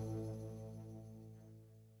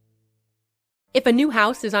 If a new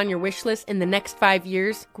house is on your wish list in the next 5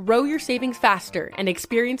 years, grow your savings faster and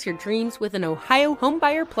experience your dreams with an Ohio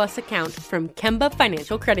Homebuyer Plus account from Kemba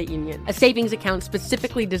Financial Credit Union. A savings account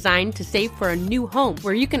specifically designed to save for a new home,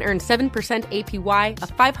 where you can earn 7% APY,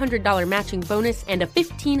 a $500 matching bonus, and a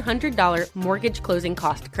 $1,500 mortgage closing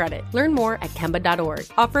cost credit. Learn more at Kemba.org.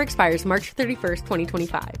 Offer expires March 31st,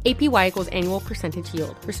 2025. APY equals annual percentage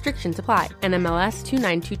yield. Restrictions apply. NMLS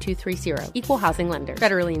 292230. Equal housing lender.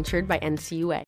 Federally insured by NCUA.